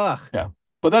 yeah,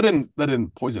 but that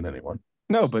didn't poison anyone.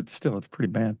 No, but still, it's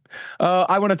pretty bad.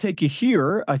 I want to take you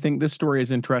here. I think this story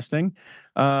is interesting.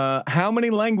 How many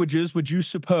languages would you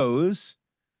suppose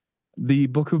the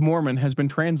Book of Mormon has been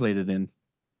translated in?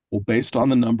 Well, based on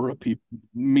the number of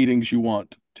meetings you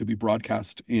want to be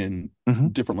broadcast in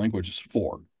different languages,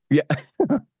 4. Yeah.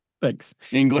 Thanks.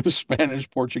 English, Spanish,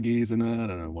 Portuguese, and I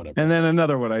don't know, whatever. And then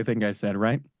another one, I think I said,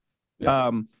 right?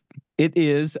 Yeah. It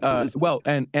is, well,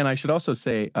 and I should also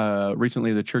say,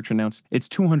 recently the church announced its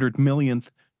 200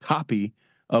 millionth copy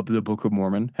of the Book of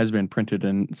Mormon has been printed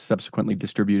and subsequently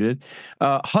distributed.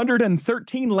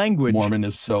 113 languages. Mormon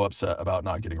is so upset about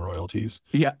not getting royalties.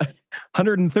 Yeah.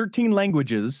 113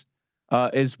 languages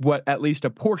is what at least a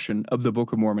portion of the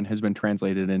Book of Mormon has been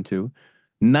translated into.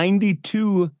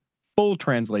 92 full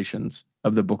translations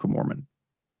of the Book of Mormon.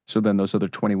 So then those other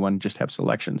 21 just have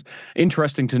selections.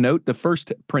 Interesting to note, the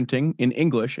first printing in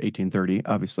English, 1830,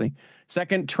 obviously.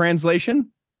 Second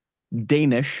translation,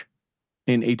 Danish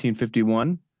in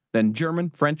 1851. Then German,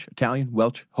 French, Italian,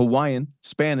 Welsh, Hawaiian,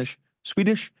 Spanish,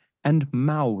 Swedish, and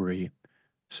Maori.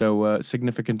 So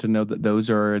significant to know that those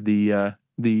are the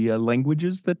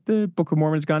languages that the Book of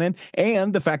Mormon has gone in.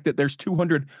 And the fact that there's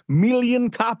 200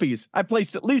 million copies. I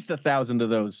placed at least 1,000 of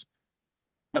those.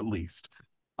 At least.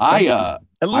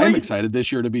 I'm excited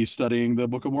this year to be studying the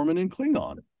Book of Mormon in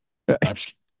Klingon.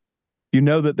 You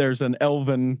know that there's an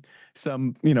elven,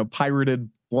 pirated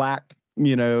black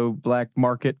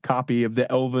market copy of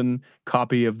the elven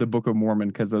copy of the Book of Mormon,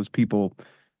 because those people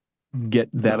get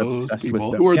that obsessed with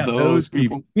stuff. Who are those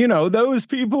people? Those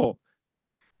people.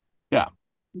 Yeah.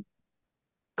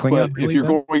 Klingon, but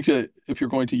if you're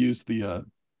going to use the, I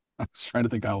was trying to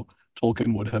think how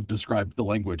Tolkien would have described the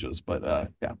languages,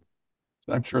 but yeah.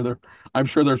 I'm sure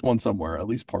there's one somewhere, at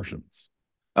least portions.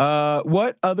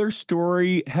 What other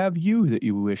story have you that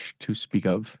you wish to speak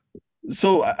of?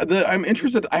 So I'm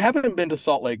interested. I haven't been to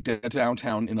Salt Lake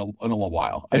downtown in a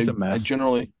while. It's a mess.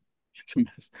 It's a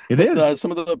mess. It is.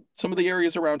 Some of the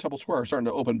areas around Temple Square are starting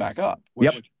to open back up,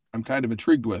 which I'm kind of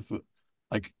intrigued with.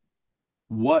 Like,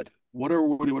 what are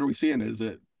we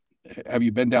seeing? Have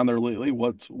you been down there lately?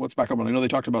 What's back up? I know they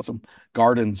talked about some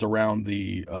gardens around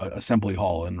the assembly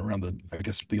hall and around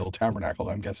the old tabernacle,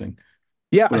 I'm guessing.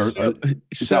 Yeah.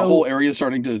 Is that whole area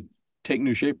starting to take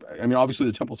new shape? I mean, obviously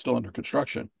the temple's still under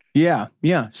construction. Yeah.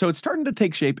 So it's starting to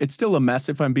take shape. It's still a mess,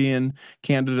 if I'm being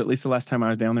candid, at least the last time I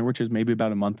was down there, which is maybe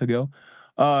about a month ago.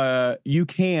 You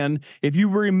can, if you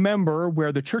remember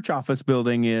where the church office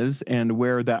building is and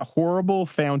where that horrible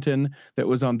fountain that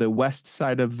was on the west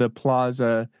side of the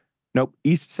plaza, nope,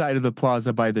 east side of the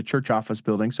plaza by the church office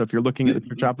building. So if you're looking at the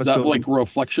church office That building, like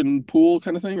reflection pool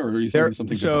kind of thing, or are you thinking there, of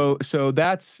something different? so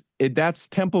that's it. That's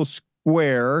Temple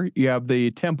Square. You have the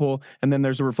temple, and then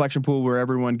there's a reflection pool where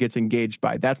everyone gets engaged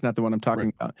by. That's not the one I'm talking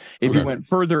Right. about. If you Okay. went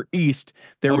further east,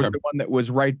 there was Okay. the one that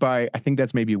was right by. I think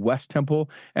that's maybe West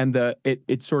Temple, and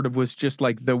it sort of was just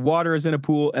like the water is in a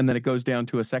pool, and then it goes down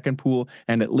to a second pool,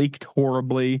 and it leaked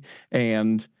horribly,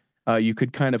 and you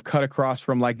could kind of cut across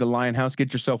from like the Lion House,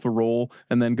 get yourself a roll,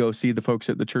 and then go see the folks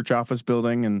at the church office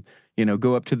building, and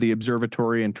go up to the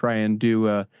observatory and try and do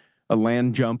a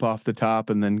land jump off the top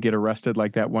and then get arrested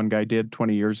like that one guy did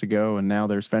 20 years ago. And now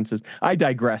there's fences. I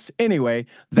digress. Anyway,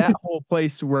 that whole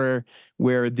place where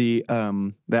the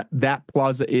that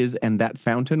plaza is and that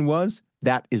fountain was,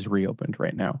 that is reopened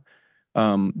right now.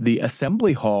 The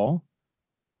assembly hall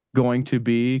going to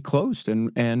be closed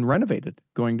and renovated,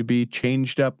 going to be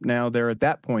changed up now. They're at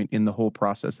that point in the whole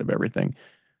process of everything.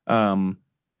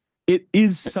 It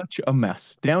is such a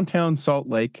mess. Downtown Salt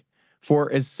Lake,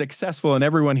 for as successful, and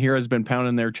everyone here has been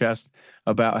pounding their chest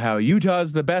about how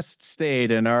Utah's the best state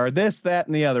and our this, that,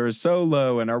 and the other is so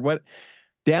low, and our what.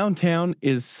 Downtown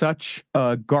is such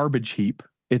a garbage heap.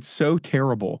 It's so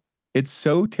terrible. It's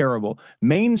so terrible.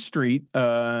 Main Street,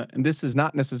 and this is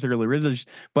not necessarily religious,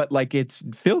 but like it's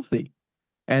filthy.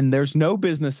 And there's no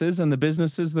businesses, and the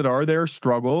businesses that are there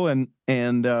struggle, and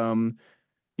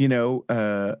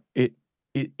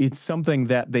it's something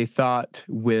that they thought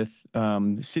with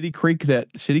City Creek that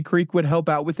City Creek would help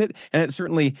out with it, and it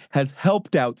certainly has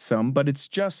helped out some, but it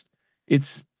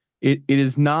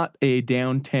is not a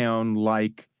downtown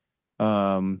like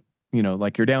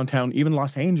like your downtown even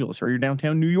Los Angeles or your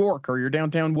downtown New York or your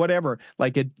downtown whatever.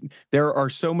 Like there are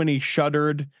so many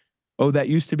shuttered. Oh, that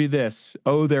used to be this.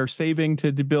 Oh, they're saving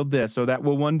to build this. So that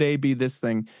will one day be this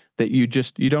thing that you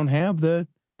don't have the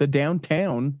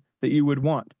downtown that you would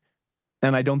want.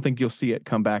 And I don't think you'll see it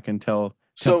come back until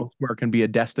Temple Square can be a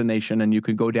destination and you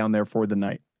could go down there for the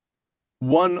night.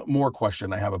 One more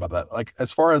question I have about that. Like,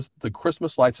 as far as the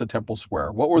Christmas lights at Temple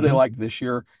Square, what were they like this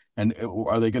year? And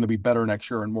are they going to be better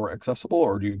next year and more accessible?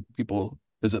 Or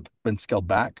has it been scaled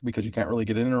back because you can't really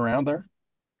get in and around there?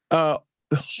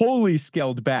 Wholly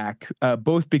scaled back,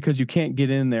 both because you can't get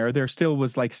in there. There still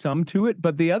was like some to it.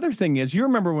 But the other thing is, you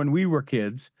remember when we were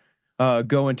kids,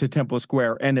 going to Temple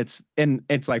Square and it's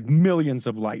like millions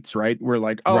of lights, right? We're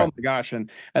like, oh Right. my gosh. And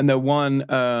the one,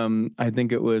 I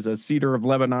think it was a cedar of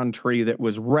Lebanon tree that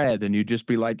was red. And you'd just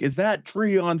be like, is that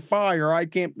tree on fire? I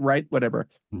can't, right? Whatever.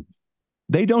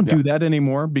 They don't do that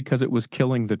anymore because it was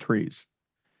killing the trees.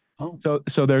 Oh.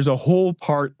 So there's a whole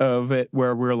part of it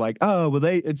where we're like, oh,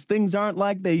 well, things aren't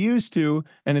like they used to.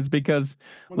 And it's because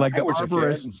like the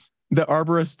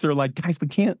arborists are like, guys, we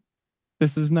can't,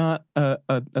 this is not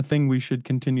a thing we should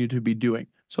continue to be doing.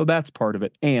 So that's part of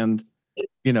it. And,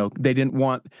 they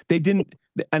didn't,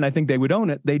 and I think they would own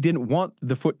it. They didn't want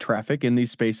the foot traffic in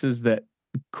these spaces that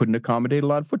couldn't accommodate a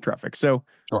lot of foot traffic. So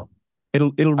sure.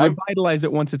 It'll revitalize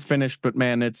it once it's finished, but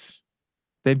man,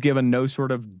 they've given no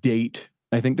sort of date.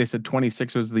 I think they said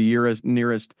 26 was the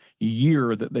nearest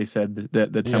year that they said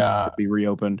that the temple would be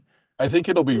reopened. I think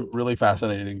it'll be really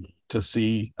fascinating to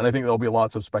see, and I think there'll be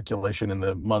lots of speculation in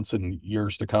the months and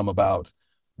years to come about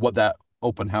what that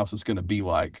open house is going to be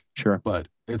like. Sure. But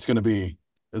it'll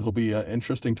be an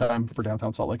interesting time for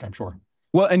downtown Salt Lake, I'm sure.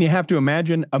 Well, and you have to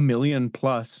imagine 1 million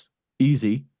plus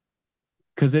easy,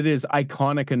 because it is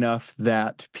iconic enough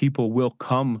that people will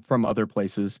come from other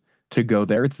places to go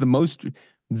there. It's the most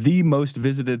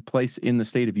visited place in the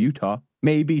state of Utah,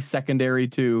 maybe secondary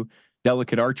to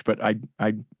Delicate Arch, but I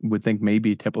would think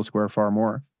maybe Temple Square far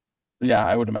more. Yeah,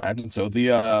 I would imagine so.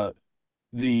 Just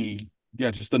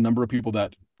the number of people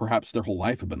that perhaps their whole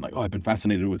life have been like, oh, I've been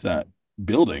fascinated with that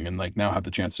building, and like now have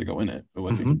the chance to go in it.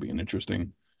 I think would be an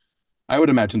interesting. I would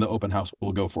imagine the open house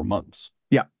will go for months.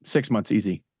 Yeah, 6 months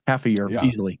easy, half a year,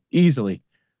 easily.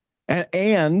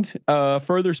 And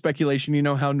further speculation,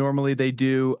 how normally they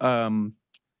do.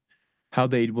 How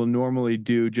they will normally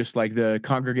do just like the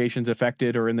congregations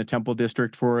affected or in the temple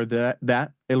district for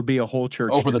that it'll be a whole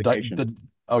church. For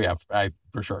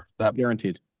for sure. That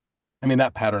guaranteed. I mean,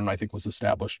 that pattern I think was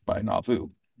established by Nauvoo.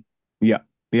 Yeah.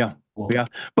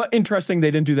 But interesting,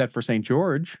 they didn't do that for St.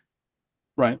 George.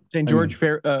 Right. St. George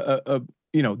Fair,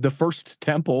 the first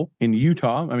temple in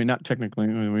Utah. I mean, not technically,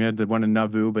 we had the one in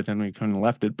Nauvoo, but then we kind of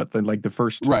left it. But then like the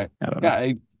first, right? I don't know.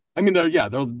 I mean,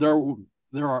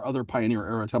 there are other pioneer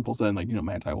era temples, and like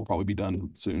Manti will probably be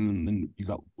done soon, and then you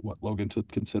got Logan to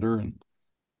consider, and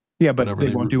Yeah, but whatever they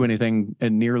they won't do anything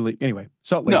nearly anyway.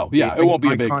 Salt Lake, No, yeah, it won't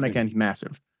be a big iconic thing. and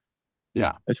massive.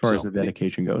 Yeah, As far as so the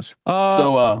dedication goes.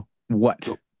 so What?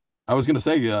 so I was gonna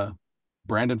say,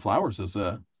 Brandon Flowers is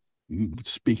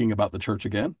speaking about the church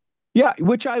again. Yeah,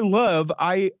 which I love.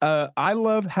 I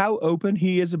love how open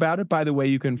he is about it. By the way,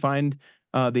 you can find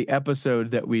the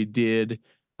episode that we did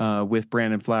with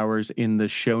Brandon Flowers in the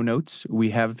show notes. We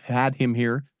have had him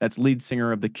here. That's lead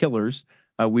singer of the Killers.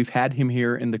 We've had him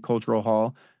here in the Cultural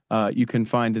Hall. You can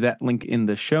find that link in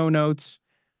the show notes.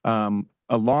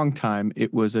 A long time,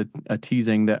 it was a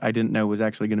teasing that I didn't know was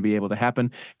actually going to be able to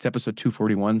happen. It's episode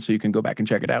 241, so you can go back and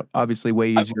check it out. Obviously, way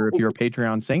easier if you're a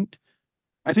Patreon saint.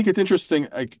 I think it's interesting.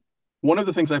 Like, one of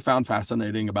the things I found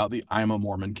fascinating about the I'm a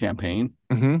Mormon campaign,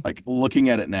 like looking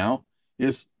at it now,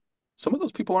 is some of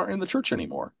those people aren't in the church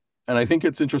anymore. And I think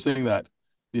it's interesting that,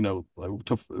 to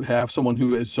have someone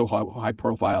who is so high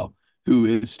profile, who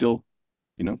is still,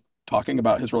 talking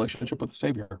about his relationship with the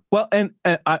Savior. Well, and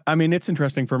I mean, it's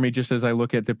interesting for me just as I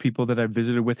look at the people that I've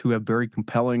visited with who have very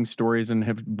compelling stories and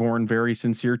have borne very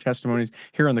sincere testimonies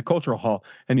here in the Cultural Hall.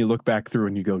 And you look back through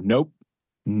and you go, nope,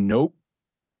 nope.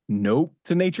 Nope.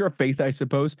 It's a nature of faith, I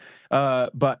suppose.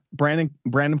 But Brandon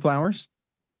Flowers,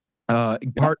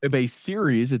 part of a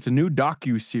series. It's a new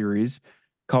docu-series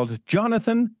called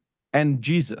Jonathan and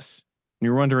Jesus. And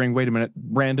you're wondering, wait a minute,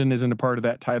 Brandon isn't a part of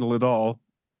that title at all.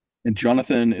 And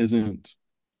Jonathan isn't,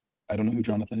 I don't know who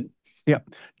Jonathan is. Yeah.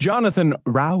 Jonathan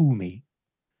Raumi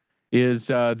is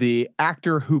the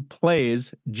actor who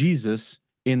plays Jesus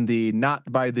in the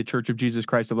Not by the Church of Jesus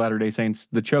Christ of Latter-day Saints,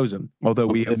 The Chosen, although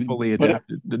we have fully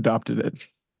adopted it.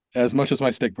 As much as my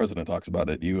stake president talks about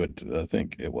it, you would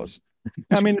think it was.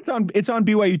 I mean, it's on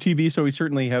BYU TV, so we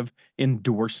certainly have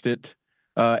endorsed it.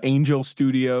 Angel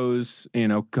Studios,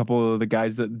 a couple of the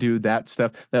guys that do that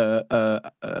stuff. I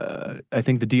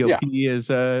think the DOP is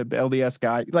a LDS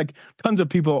guy. Like, tons of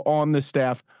people on the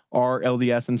staff are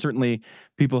LDS, and certainly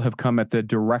people have come at the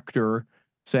director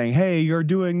saying, hey, you're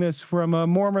doing this from a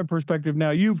Mormon perspective now.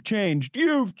 You've changed.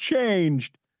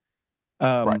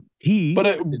 Right.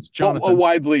 It's Jonathan.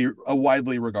 a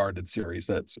widely regarded series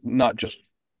that's not just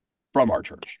from our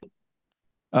church.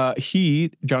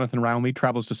 Jonathan Raumi,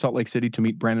 travels to Salt Lake City to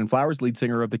meet Brandon Flowers, lead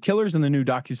singer of the Killers, in the new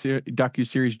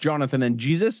docuseries Jonathan and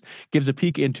Jesus. Gives a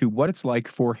peek into what it's like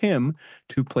for him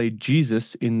to play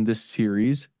Jesus in this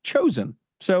series, Chosen.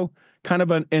 So kind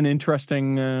of an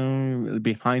interesting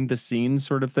behind the scenes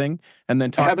sort of thing. And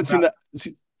then I haven't seen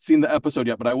the episode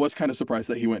yet, but I was kind of surprised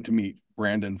that he went to meet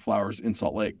Brandon Flowers in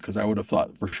Salt Lake, because I would have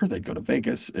thought for sure they'd go to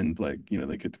Vegas and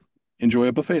they could enjoy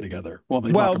a buffet together.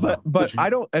 But I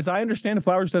don't, as I understand it,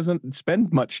 Flowers doesn't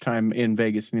spend much time in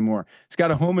Vegas anymore. He's got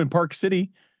a home in Park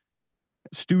City,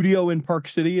 studio in Park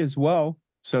City as well.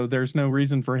 So there's no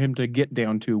reason for him to get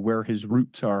down to where his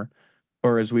roots are,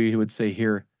 or as we would say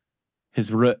here,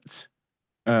 his roots,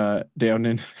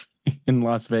 down in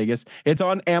Las Vegas. It's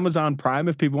on Amazon Prime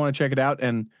if people want to check it out,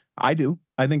 and I do.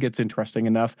 I think it's interesting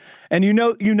enough. And you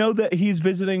know that he's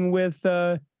visiting with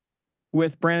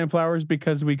Brandon Flowers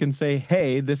because we can say,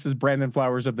 hey, this is Brandon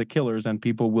Flowers of the Killers, and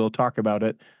people will talk about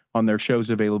it on their shows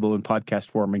available in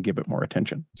podcast form and give it more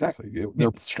attention. Exactly. Their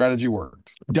strategy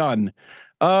worked. Done.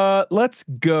 Let's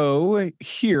go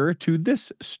here to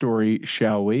this story,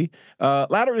 shall we?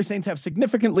 Latter-day Saints have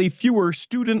significantly fewer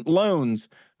student loans,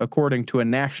 according to a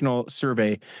national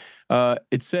survey.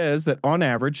 It says that on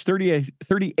average,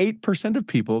 38% of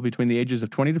people between the ages of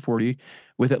 20 to 40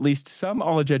 with at least some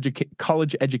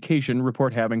college education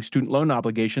report having student loan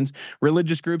obligations.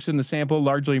 Religious groups in the sample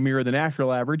largely mirror the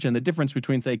national average, and the difference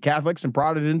between, say, Catholics and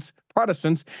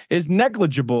Protestants is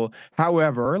negligible.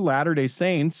 However, Latter-day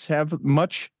Saints have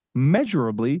much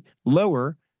measurably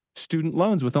lower student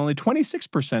loans, with only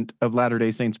 26% of Latter-day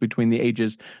Saints between the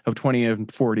ages of 20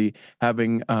 and 40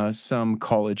 having some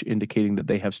college indicating that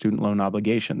they have student loan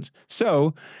obligations.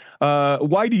 So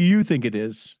why do you think it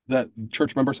is that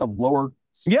church members have lower?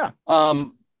 Yeah. I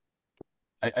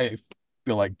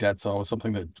feel like debt's always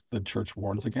something that the church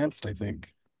warns against. I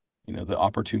think, the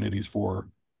opportunities for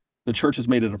the church has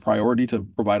made it a priority to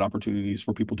provide opportunities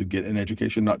for people to get an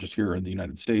education, not just here in the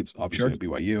United States, obviously at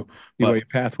BYU. BYU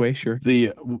Pathway, sure.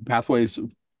 The Pathways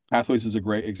is a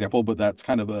great example, but that's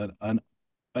kind of an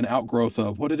outgrowth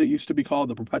of, what did it used to be called?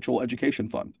 The Perpetual Education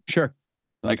Fund. Sure.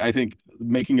 Like, I think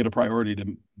making it a priority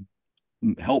to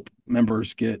help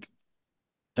members get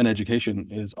an education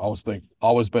is always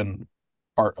been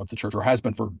part of the church, or has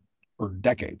been for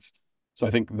decades. So I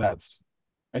think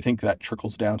that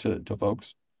trickles down to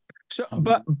folks. So,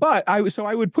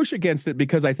 I would push against it,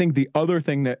 because I think the other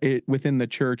thing that within the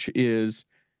church is,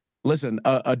 listen,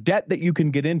 a debt that you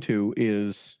can get into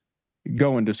is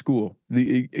going to school.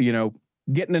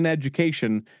 Getting an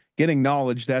education, getting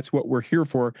knowledge, that's what we're here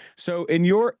for. So in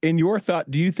your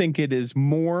thought, do you think it is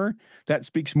more that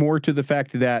speaks more to the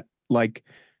fact that like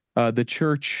the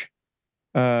church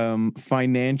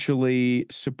financially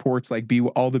supports like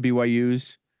all the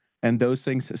BYUs and those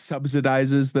things,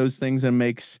 subsidizes those things and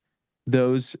makes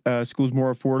those schools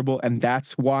more affordable, and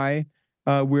that's why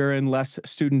we're in less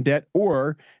student debt?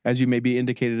 Or, as you maybe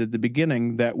indicated at the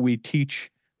beginning, that we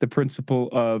teach the principle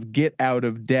of get out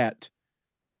of debt,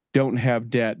 don't have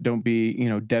debt, don't be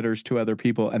debtors to other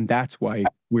people, and that's why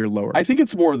we're lower. I think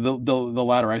it's more the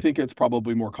latter. I think it's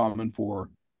probably more common for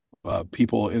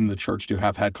people in the church to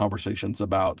have had conversations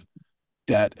about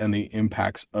debt and the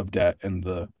impacts of debt and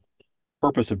the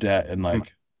purpose of debt and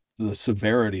like the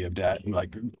severity of debt, and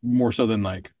like more so than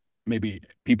like maybe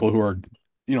people who are,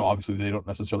 obviously they don't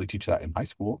necessarily teach that in high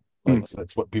school. Like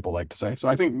that's what people like to say. So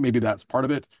I think maybe that's part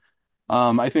of it.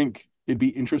 I think it'd be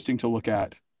interesting to look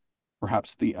at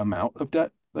perhaps the amount of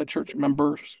debt that church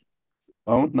members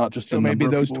own, not just so the maybe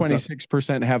number of those people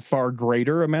 26% have far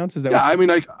greater amounts. Is that yeah, I mean,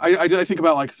 I think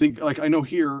about like I know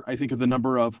here I think of the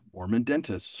number of Mormon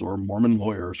dentists or Mormon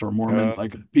lawyers or Mormon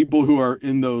like people who are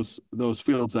in those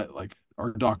fields that like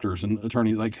are doctors and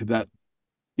attorneys like that,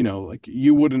 like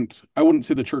I wouldn't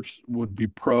say the church would be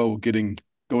pro going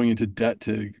into debt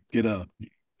to get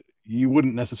you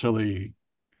wouldn't necessarily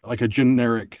like a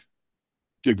generic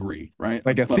degree, right?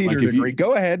 like a But theater like if degree? you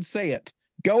Go ahead, say it.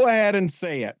 Go ahead and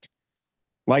say it.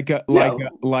 Like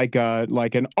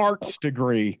an arts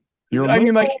degree. Your I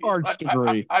mean, like, arts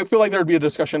degree. I feel like there'd be a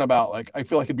discussion about like, I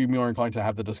feel like it'd be more inclined to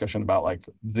have the discussion about like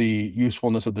the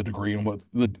usefulness of the degree and what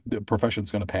the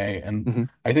profession's going to pay. And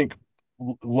I think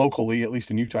locally, at least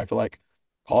in Utah, I feel like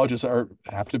colleges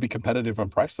have to be competitive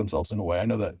and price themselves in a way. I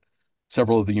know that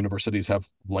several of the universities have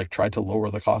like tried to lower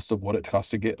the cost of what it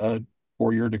costs to get a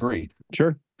 4-year degree.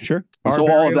 Sure. And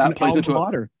so all of that plays into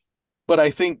it. But I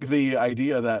think the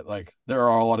idea that like there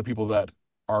are a lot of people that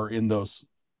are in those,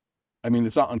 I mean,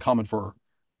 it's not uncommon for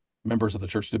members of the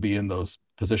church to be in those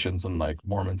positions, and like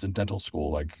Mormons in dental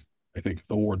school. Like I think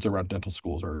the wards around dental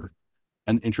schools are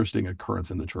an interesting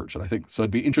occurrence in the church. And I think so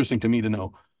it'd be interesting to me to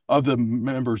know of the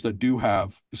members that do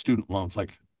have student loans,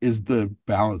 like is the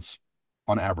balance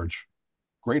on average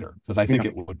greater? Because I think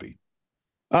it would be.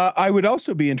 I would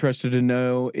also be interested to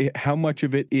know how much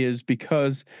of it is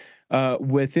because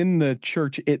within the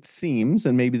church, it seems,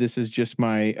 and maybe this is just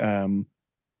my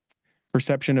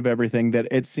perception of everything, that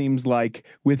it seems like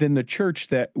within the church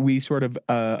that we sort of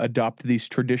adopt these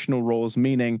traditional roles,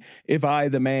 meaning if I,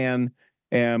 the man,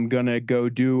 am going to go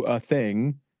do a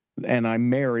thing and I'm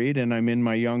married and I'm in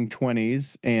my young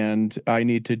 20s and I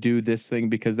need to do this thing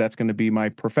because that's going to be my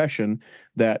profession,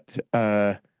 that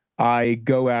I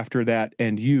go after that,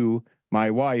 and you, my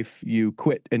wife, you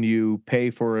quit and you pay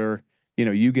for,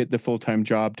 you get the full-time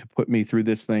job to put me through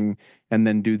this thing and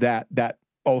then do that. That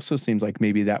also seems like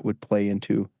maybe that would play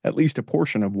into at least a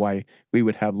portion of why we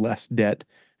would have less debt,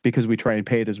 because we try and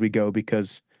pay it as we go,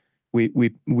 because we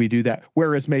do that.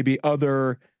 Whereas maybe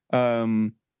other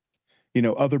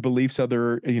other beliefs,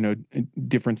 other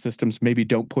different systems maybe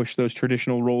don't push those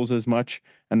traditional roles as much,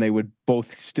 and they would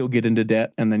both still get into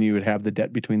debt, and then you would have the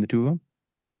debt between the two of them.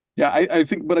 Yeah, I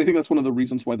think that's one of the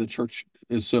reasons why the church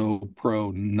is so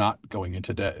pro not going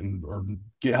into debt or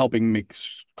helping make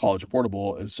college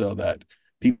affordable, is so that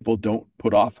people don't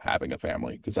put off having a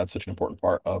family, because that's such an important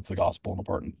part of the gospel, and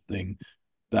important thing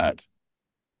that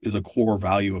is a core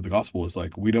value of the gospel is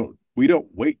like we don't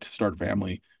wait to start a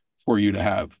family for you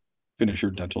to finish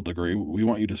your dental degree. We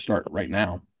want you to start right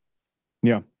now.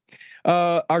 Yeah.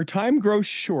 Our time grows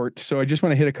short, so I just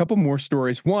want to hit a couple more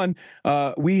stories. One,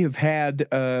 we have had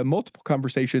multiple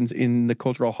conversations in the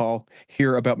Cultural Hall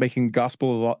here about making the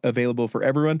gospel available for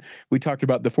everyone. We talked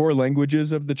about the 4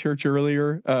 languages of the church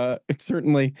earlier. It's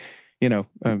certainly,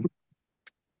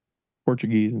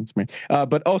 Portuguese and Spanish,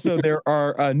 but also there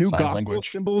are new gospel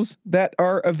symbols that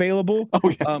are available.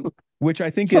 Oh, yeah. Which I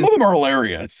think some of them are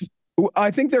hilarious.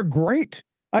 I think they're great.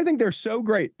 I think they're so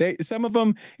great. Some of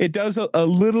them, it does a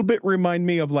little bit remind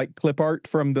me of like clip art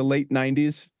from the late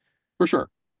 90s. For sure.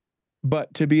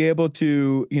 But to be able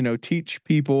to, teach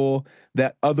people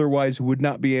that otherwise would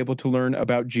not be able to learn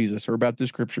about Jesus or about the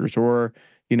scriptures or,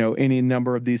 any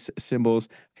number of these symbols,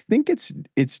 I think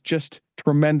it's just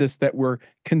tremendous that we're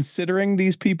considering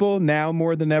these people now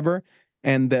more than ever,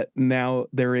 and that now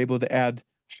they're able to add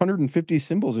 150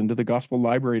 symbols into the gospel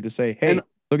library to say, hey,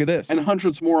 look at this. And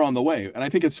hundreds more on the way. And I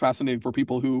think it's fascinating for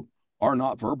people who are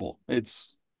not verbal. It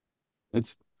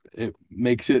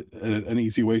makes it an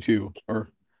easy way to,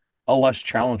 or a less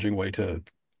challenging way to,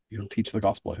 teach the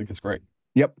gospel. I think it's great.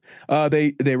 Yep.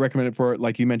 They recommend it for,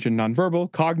 like you mentioned,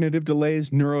 nonverbal, cognitive delays,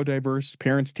 neurodiverse,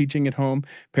 parents teaching at home,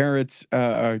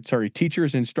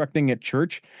 teachers instructing at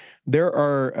church. There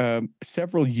are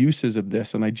several uses of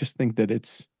this, and I just think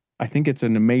that I think it's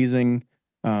an amazing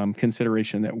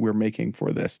consideration that we're making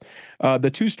for this. The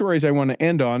two stories I want to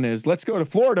end on is, let's go to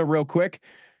Florida real quick.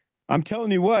 I'm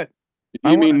telling you what.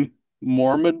 You mean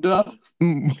Mormon?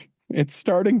 It's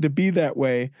starting to be that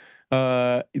way.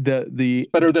 It's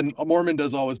better than Mormon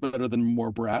does, always better than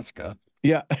Nebraska.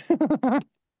 Yeah.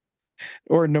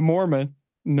 Or Nemorma.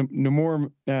 No,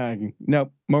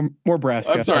 more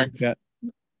Braska. I'm sorry. Yeah.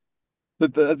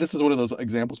 This is one of those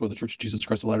examples where the Church of Jesus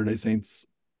Christ of Latter-day Saints,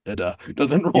 it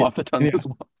doesn't roll off the tongue as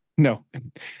well. No.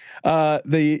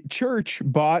 The church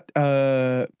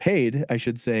paid, I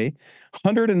should say,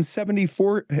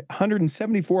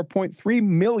 $174.3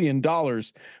 million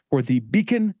for the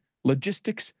Beacon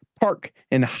Logistics Park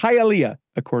in Hialeah,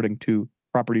 according to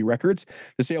property records.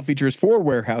 The sale features 4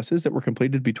 warehouses that were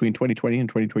completed between 2020 and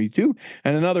 2022,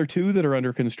 and another 2 that are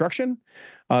under construction.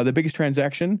 The biggest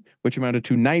transaction, which amounted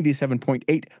to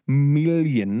 $97.8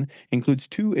 million, includes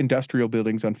 2 industrial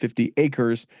buildings on 50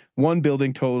 acres. One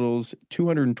building totals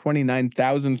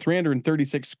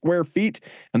 229,336 square feet,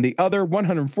 and the other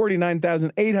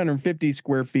 149,850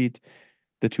 square feet.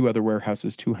 The 2 other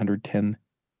warehouses,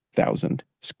 210,000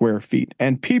 square feet.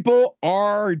 And people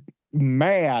are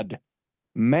mad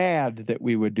that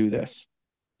we would do this.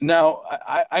 Now,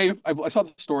 I saw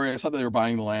the story. I saw that they were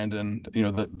buying the land, and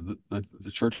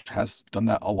the church has done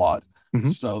that a lot. Mm-hmm.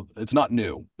 So it's not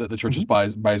new that the church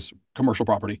buys commercial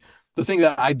property. The thing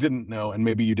that I didn't know, and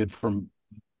maybe you did from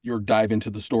your dive into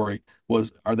the story,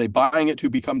 was, are they buying it to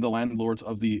become the landlords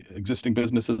of the existing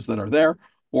businesses that are there,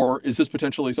 or is this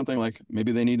potentially something like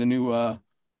maybe they need a new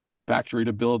factory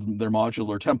to build their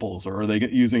modular temples, or are they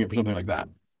using it for something like that?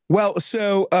 Well,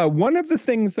 so one of the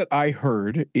things that I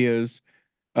heard is,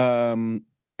 and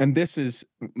this is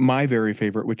my very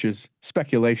favorite, which is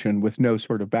speculation with no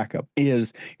sort of backup,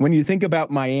 is when you think about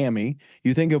Miami,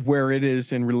 you think of where it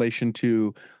is in relation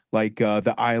to like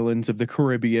the islands of the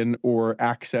Caribbean or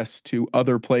access to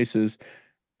other places.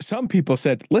 Some people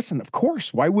said, listen, of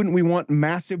course, why wouldn't we want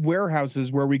massive warehouses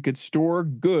where we could store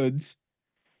goods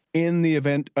in the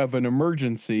event of an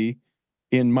emergency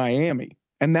in Miami?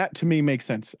 And that to me makes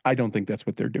sense. I don't think that's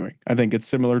what they're doing. I think it's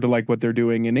similar to like what they're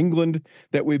doing in England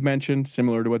that we've mentioned,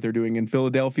 similar to what they're doing in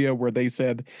Philadelphia, where they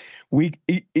said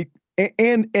and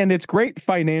it's great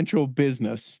financial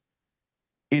business.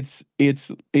 It's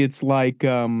like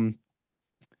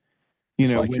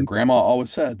It's like your grandma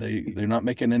always said, they're not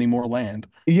making any more land.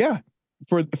 Yeah.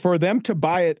 For them to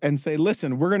buy it and say,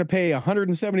 listen, we're going to pay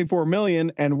 $174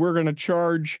 million and we're going to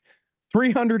charge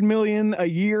 $300 million a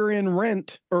year in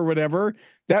rent or whatever.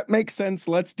 That makes sense.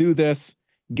 Let's do this.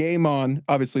 Game on.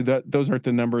 Obviously, those aren't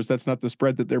the numbers. That's not the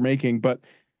spread that they're making, but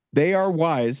they are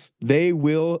wise. They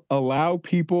will allow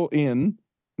people in,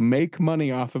 make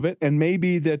money off of it, and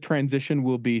maybe the transition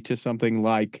will be to something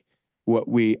like what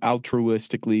we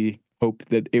altruistically hope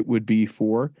that it would be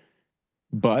for.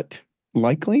 But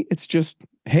likely, it's just,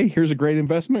 hey, here's a great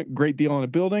investment, great deal on a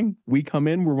building. We come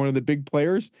in, we're one of the big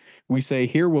players. We say,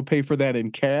 here, we'll pay for that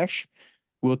in cash.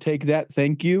 We'll take that.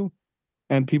 Thank you.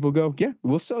 And people go, yeah,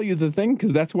 we'll sell you the thing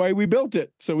because that's why we built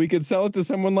it. So we could sell it to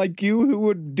someone like you who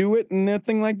would do it and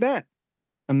nothing like that.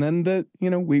 And then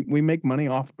we make money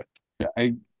off of it. Yeah,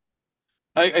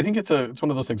 I think it's one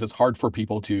of those things that's hard for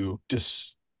people to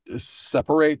just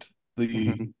separate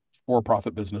the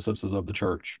for-profit businesses of the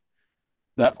church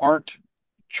that aren't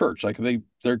church. Like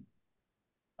they're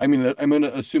I'm going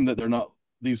to assume that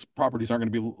these properties aren't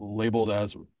going to be labeled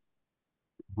as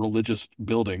religious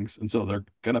buildings, and so they're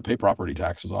going to pay property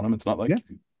taxes on them. It's not like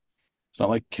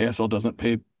KSL doesn't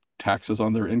pay taxes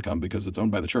on their income because it's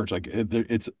owned by the church. Like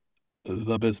it's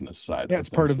the business side. Yeah, it's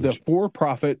part of the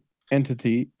for-profit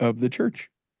entity of the church.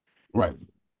 Right.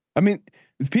 I mean,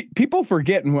 people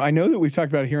forget, and I know that we've talked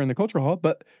about it here in the Cultural Hall,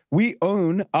 but we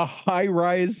own a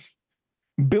high-rise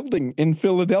building in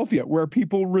Philadelphia where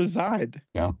people reside.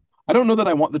 Yeah. I don't know that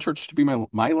I want the church to be my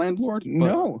landlord. But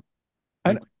no.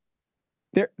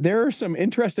 There are some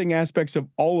interesting aspects of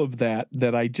all of that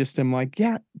I just am like,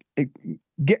 yeah,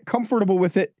 get comfortable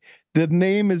with it. The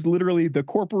name is literally the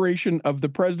Corporation of the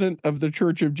President of the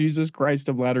Church of Jesus Christ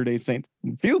of Latter-day Saints.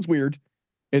 It feels weird.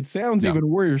 It sounds even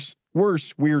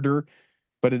weirder,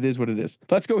 but it is what it is.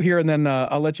 Let's go here, and then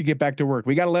I'll let you get back to work.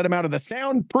 We got to let him out of the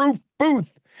soundproof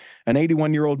booth. An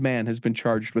 81-year-old man has been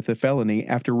charged with a felony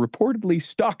after reportedly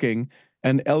stalking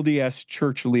an LDS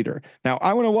church leader. Now,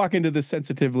 I want to walk into this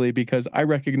sensitively because I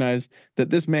recognize that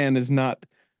this man is not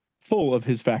full of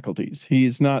his faculties.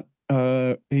 He's not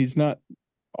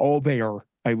all there.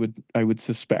 I would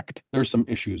suspect. There's some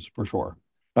issues for sure.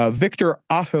 Victor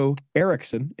Otto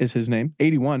Erickson is his name,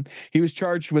 81. He was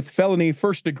charged with felony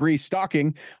first-degree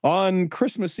stalking on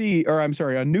Christmas Eve, or I'm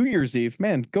sorry, on New Year's Eve.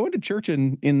 Man, going to church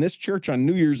in this church on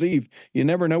New Year's Eve, you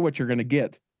never know what you're going to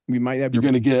get. You might have you're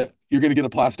gonna get a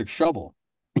plastic shovel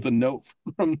with a note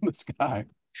from this guy.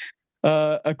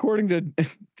 According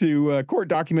to court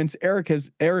documents,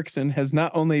 Erickson has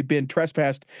not only been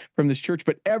trespassed from this church,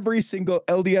 but every single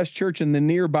LDS church in the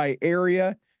nearby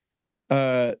area.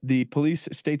 The police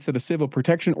states that a civil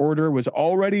protection order was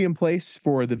already in place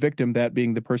for the victim, that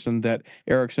being the person that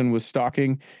Erickson was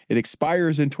stalking. It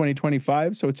expires in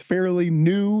 2025, so it's fairly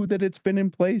new that it's been in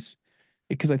place,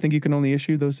 because I think you can only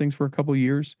issue those things for a couple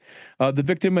years. The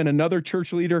victim and another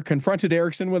church leader confronted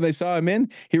Erickson when they saw him in.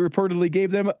 He reportedly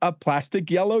gave them a plastic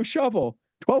yellow shovel,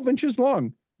 12 inches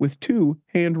long, with 2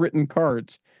 handwritten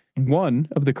cards. One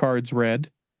of the cards read,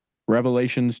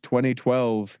 Revelations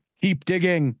 20:12, keep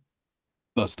digging.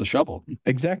 Thus the shovel.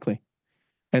 Exactly.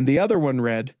 And the other one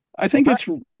read, I think it's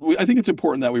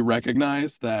important that we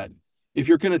recognize that if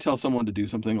you're going to tell someone to do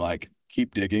something like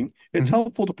keep digging, it's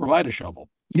helpful to provide a shovel.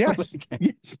 Yes.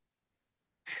 Yes.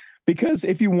 Because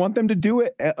if you want them to do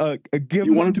it,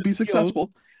 you want them to be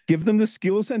successful. Give them the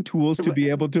skills and tools to be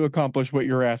able to accomplish what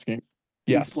you're asking.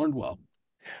 Yes. Learned well.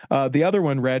 The other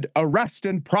one read, arrest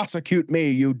and prosecute me,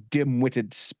 you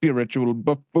dim-witted spiritual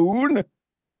buffoon.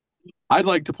 I'd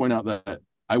like to point out that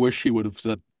I wish he would have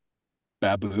said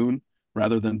baboon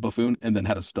rather than buffoon, and then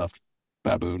had a stuffed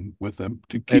baboon with him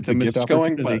to keep the gifts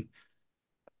going.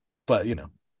 But you know,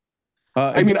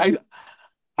 I mean,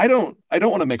 I don't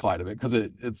want to make light of it, because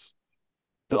it's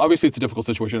obviously it's a difficult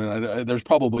situation, and there's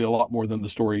probably a lot more than the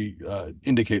story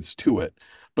indicates to it.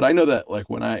 But I know that, like,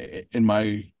 when in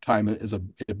my time as a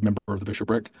member of the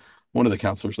bishopric, one of the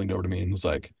counselors leaned over to me and was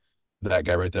like, "That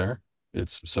guy right there,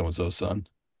 it's so and so's son.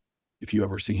 If you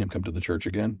ever see him come to the church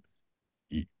again,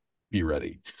 be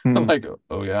ready." I'm like,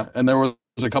 oh yeah. And there was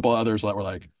a couple of others that were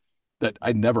like, that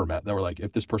I'd never met, that were like,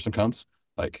 if this person comes,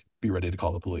 like, be ready to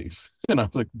call the police. And I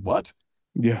was like, what?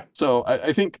 Yeah. So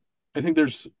I think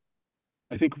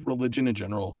religion in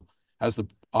general has the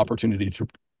opportunity to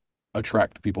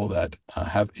attract people that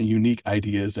have unique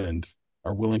ideas and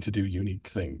are willing to do unique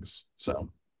things.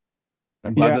 So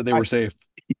I'm glad that they were safe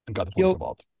and got the police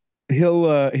involved.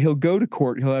 He'll go to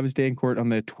court. He'll have his day in court on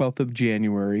the 12th of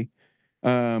January.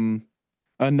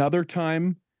 Another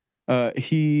time,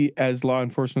 he, as law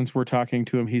enforcement were talking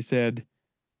to him, he said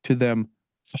to them,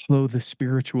 follow the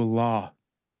spiritual law,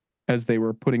 as they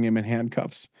were putting him in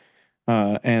handcuffs.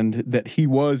 And that he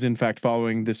was, in fact,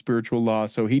 following the spiritual law.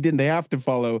 So he didn't have to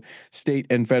follow state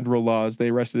and federal laws. They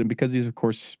arrested him because he's, of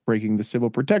course, breaking the civil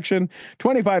protection,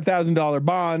 $25,000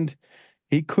 bond.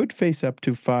 He could face up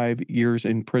to 5 years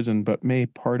in prison, but may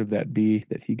part of that be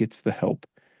that he gets the help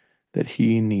that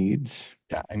he needs.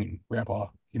 Yeah, I mean, Grandpa,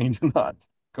 you need to not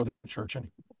go to church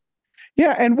anymore.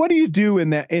 Yeah, and what do you do in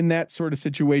that sort of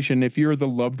situation if you're the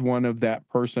loved one of that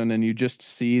person and you just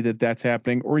see that that's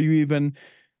happening, or you even,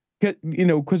 you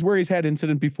know, because where he's had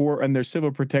incident before and there's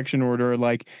civil protection order,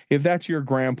 like if that's your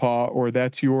grandpa or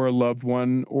that's your loved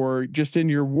one or just in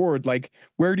your ward, like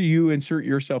where do you insert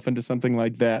yourself into something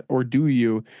like that? Or do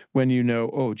you, when you know,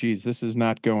 oh geez, this is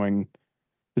not going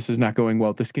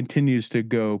well, this continues to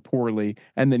go poorly,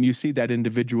 and then you see that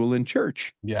individual in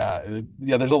church? Yeah,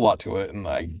 there's a lot to it, and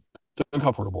it's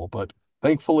uncomfortable, but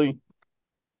thankfully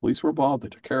police were involved. They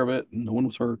took care of it, and no one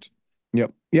was hurt.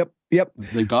 Yep.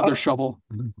 They've got their shovel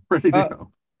ready to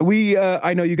go.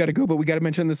 I know you got to go, but we got to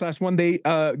mention this last one. The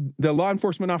law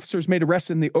enforcement officers made arrests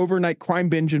in the overnight crime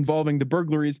binge involving the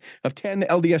burglaries of 10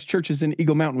 LDS churches in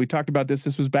Eagle Mountain. We talked about this.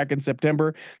 This was back in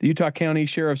September. The Utah County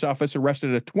Sheriff's Office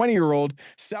arrested a 20-year-old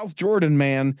South Jordan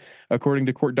man, according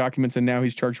to court documents, and now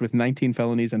he's charged with 19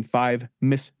 felonies and 5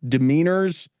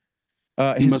 misdemeanors.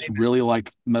 He must really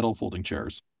like metal folding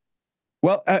chairs.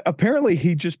 Well, apparently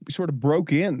he just sort of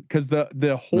broke in, because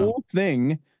the whole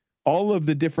thing, all of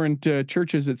the different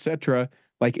churches, etc.,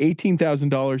 like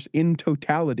 $18,000 in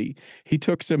totality. He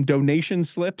took some donation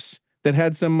slips that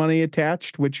had some money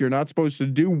attached, which you're not supposed to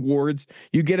do, wards.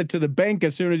 You get it to the bank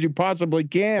as soon as you possibly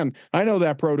can. I know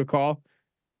that protocol.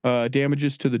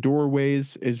 Damages to the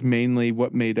doorways is mainly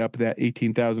what made up that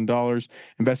 $18,000.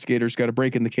 Investigators got a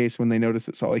break in the case when they noticed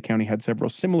that Salt Lake County had several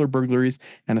similar burglaries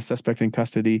and a suspect in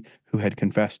custody who had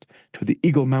confessed to the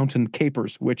Eagle Mountain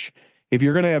Capers, which, if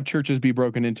you're going to have churches be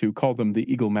broken into, call them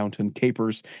the Eagle Mountain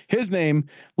Capers. His name,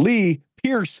 Lee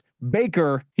Pierce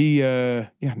Baker. He,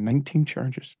 19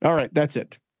 charges. All right, that's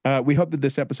it. We hope that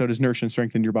this episode has nourished and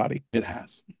strengthened your body. It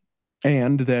has.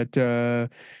 And that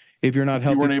if you're not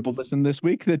healthy weren't able to listen this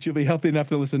week, that you'll be healthy enough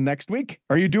to listen next week.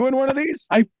 Are you doing one of these?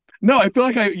 No, I feel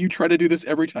like you try to do this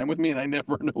every time with me, and I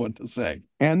never know what to say.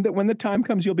 And that when the time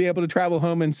comes, you'll be able to travel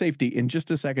home in safety. In just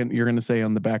a second, you're going to say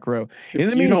on the back row.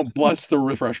 If you don't bless the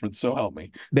refreshments, so help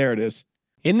me. There it is.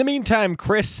 In the meantime,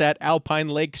 Chris at Alpine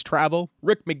Lakes Travel,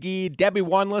 Rick McGee, Debbie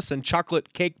Wanless, and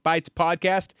Chocolate Cake Bites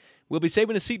Podcast will be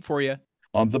saving a seat for you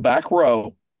On the back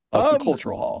row of the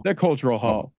Cultural Hall. The Cultural Hall.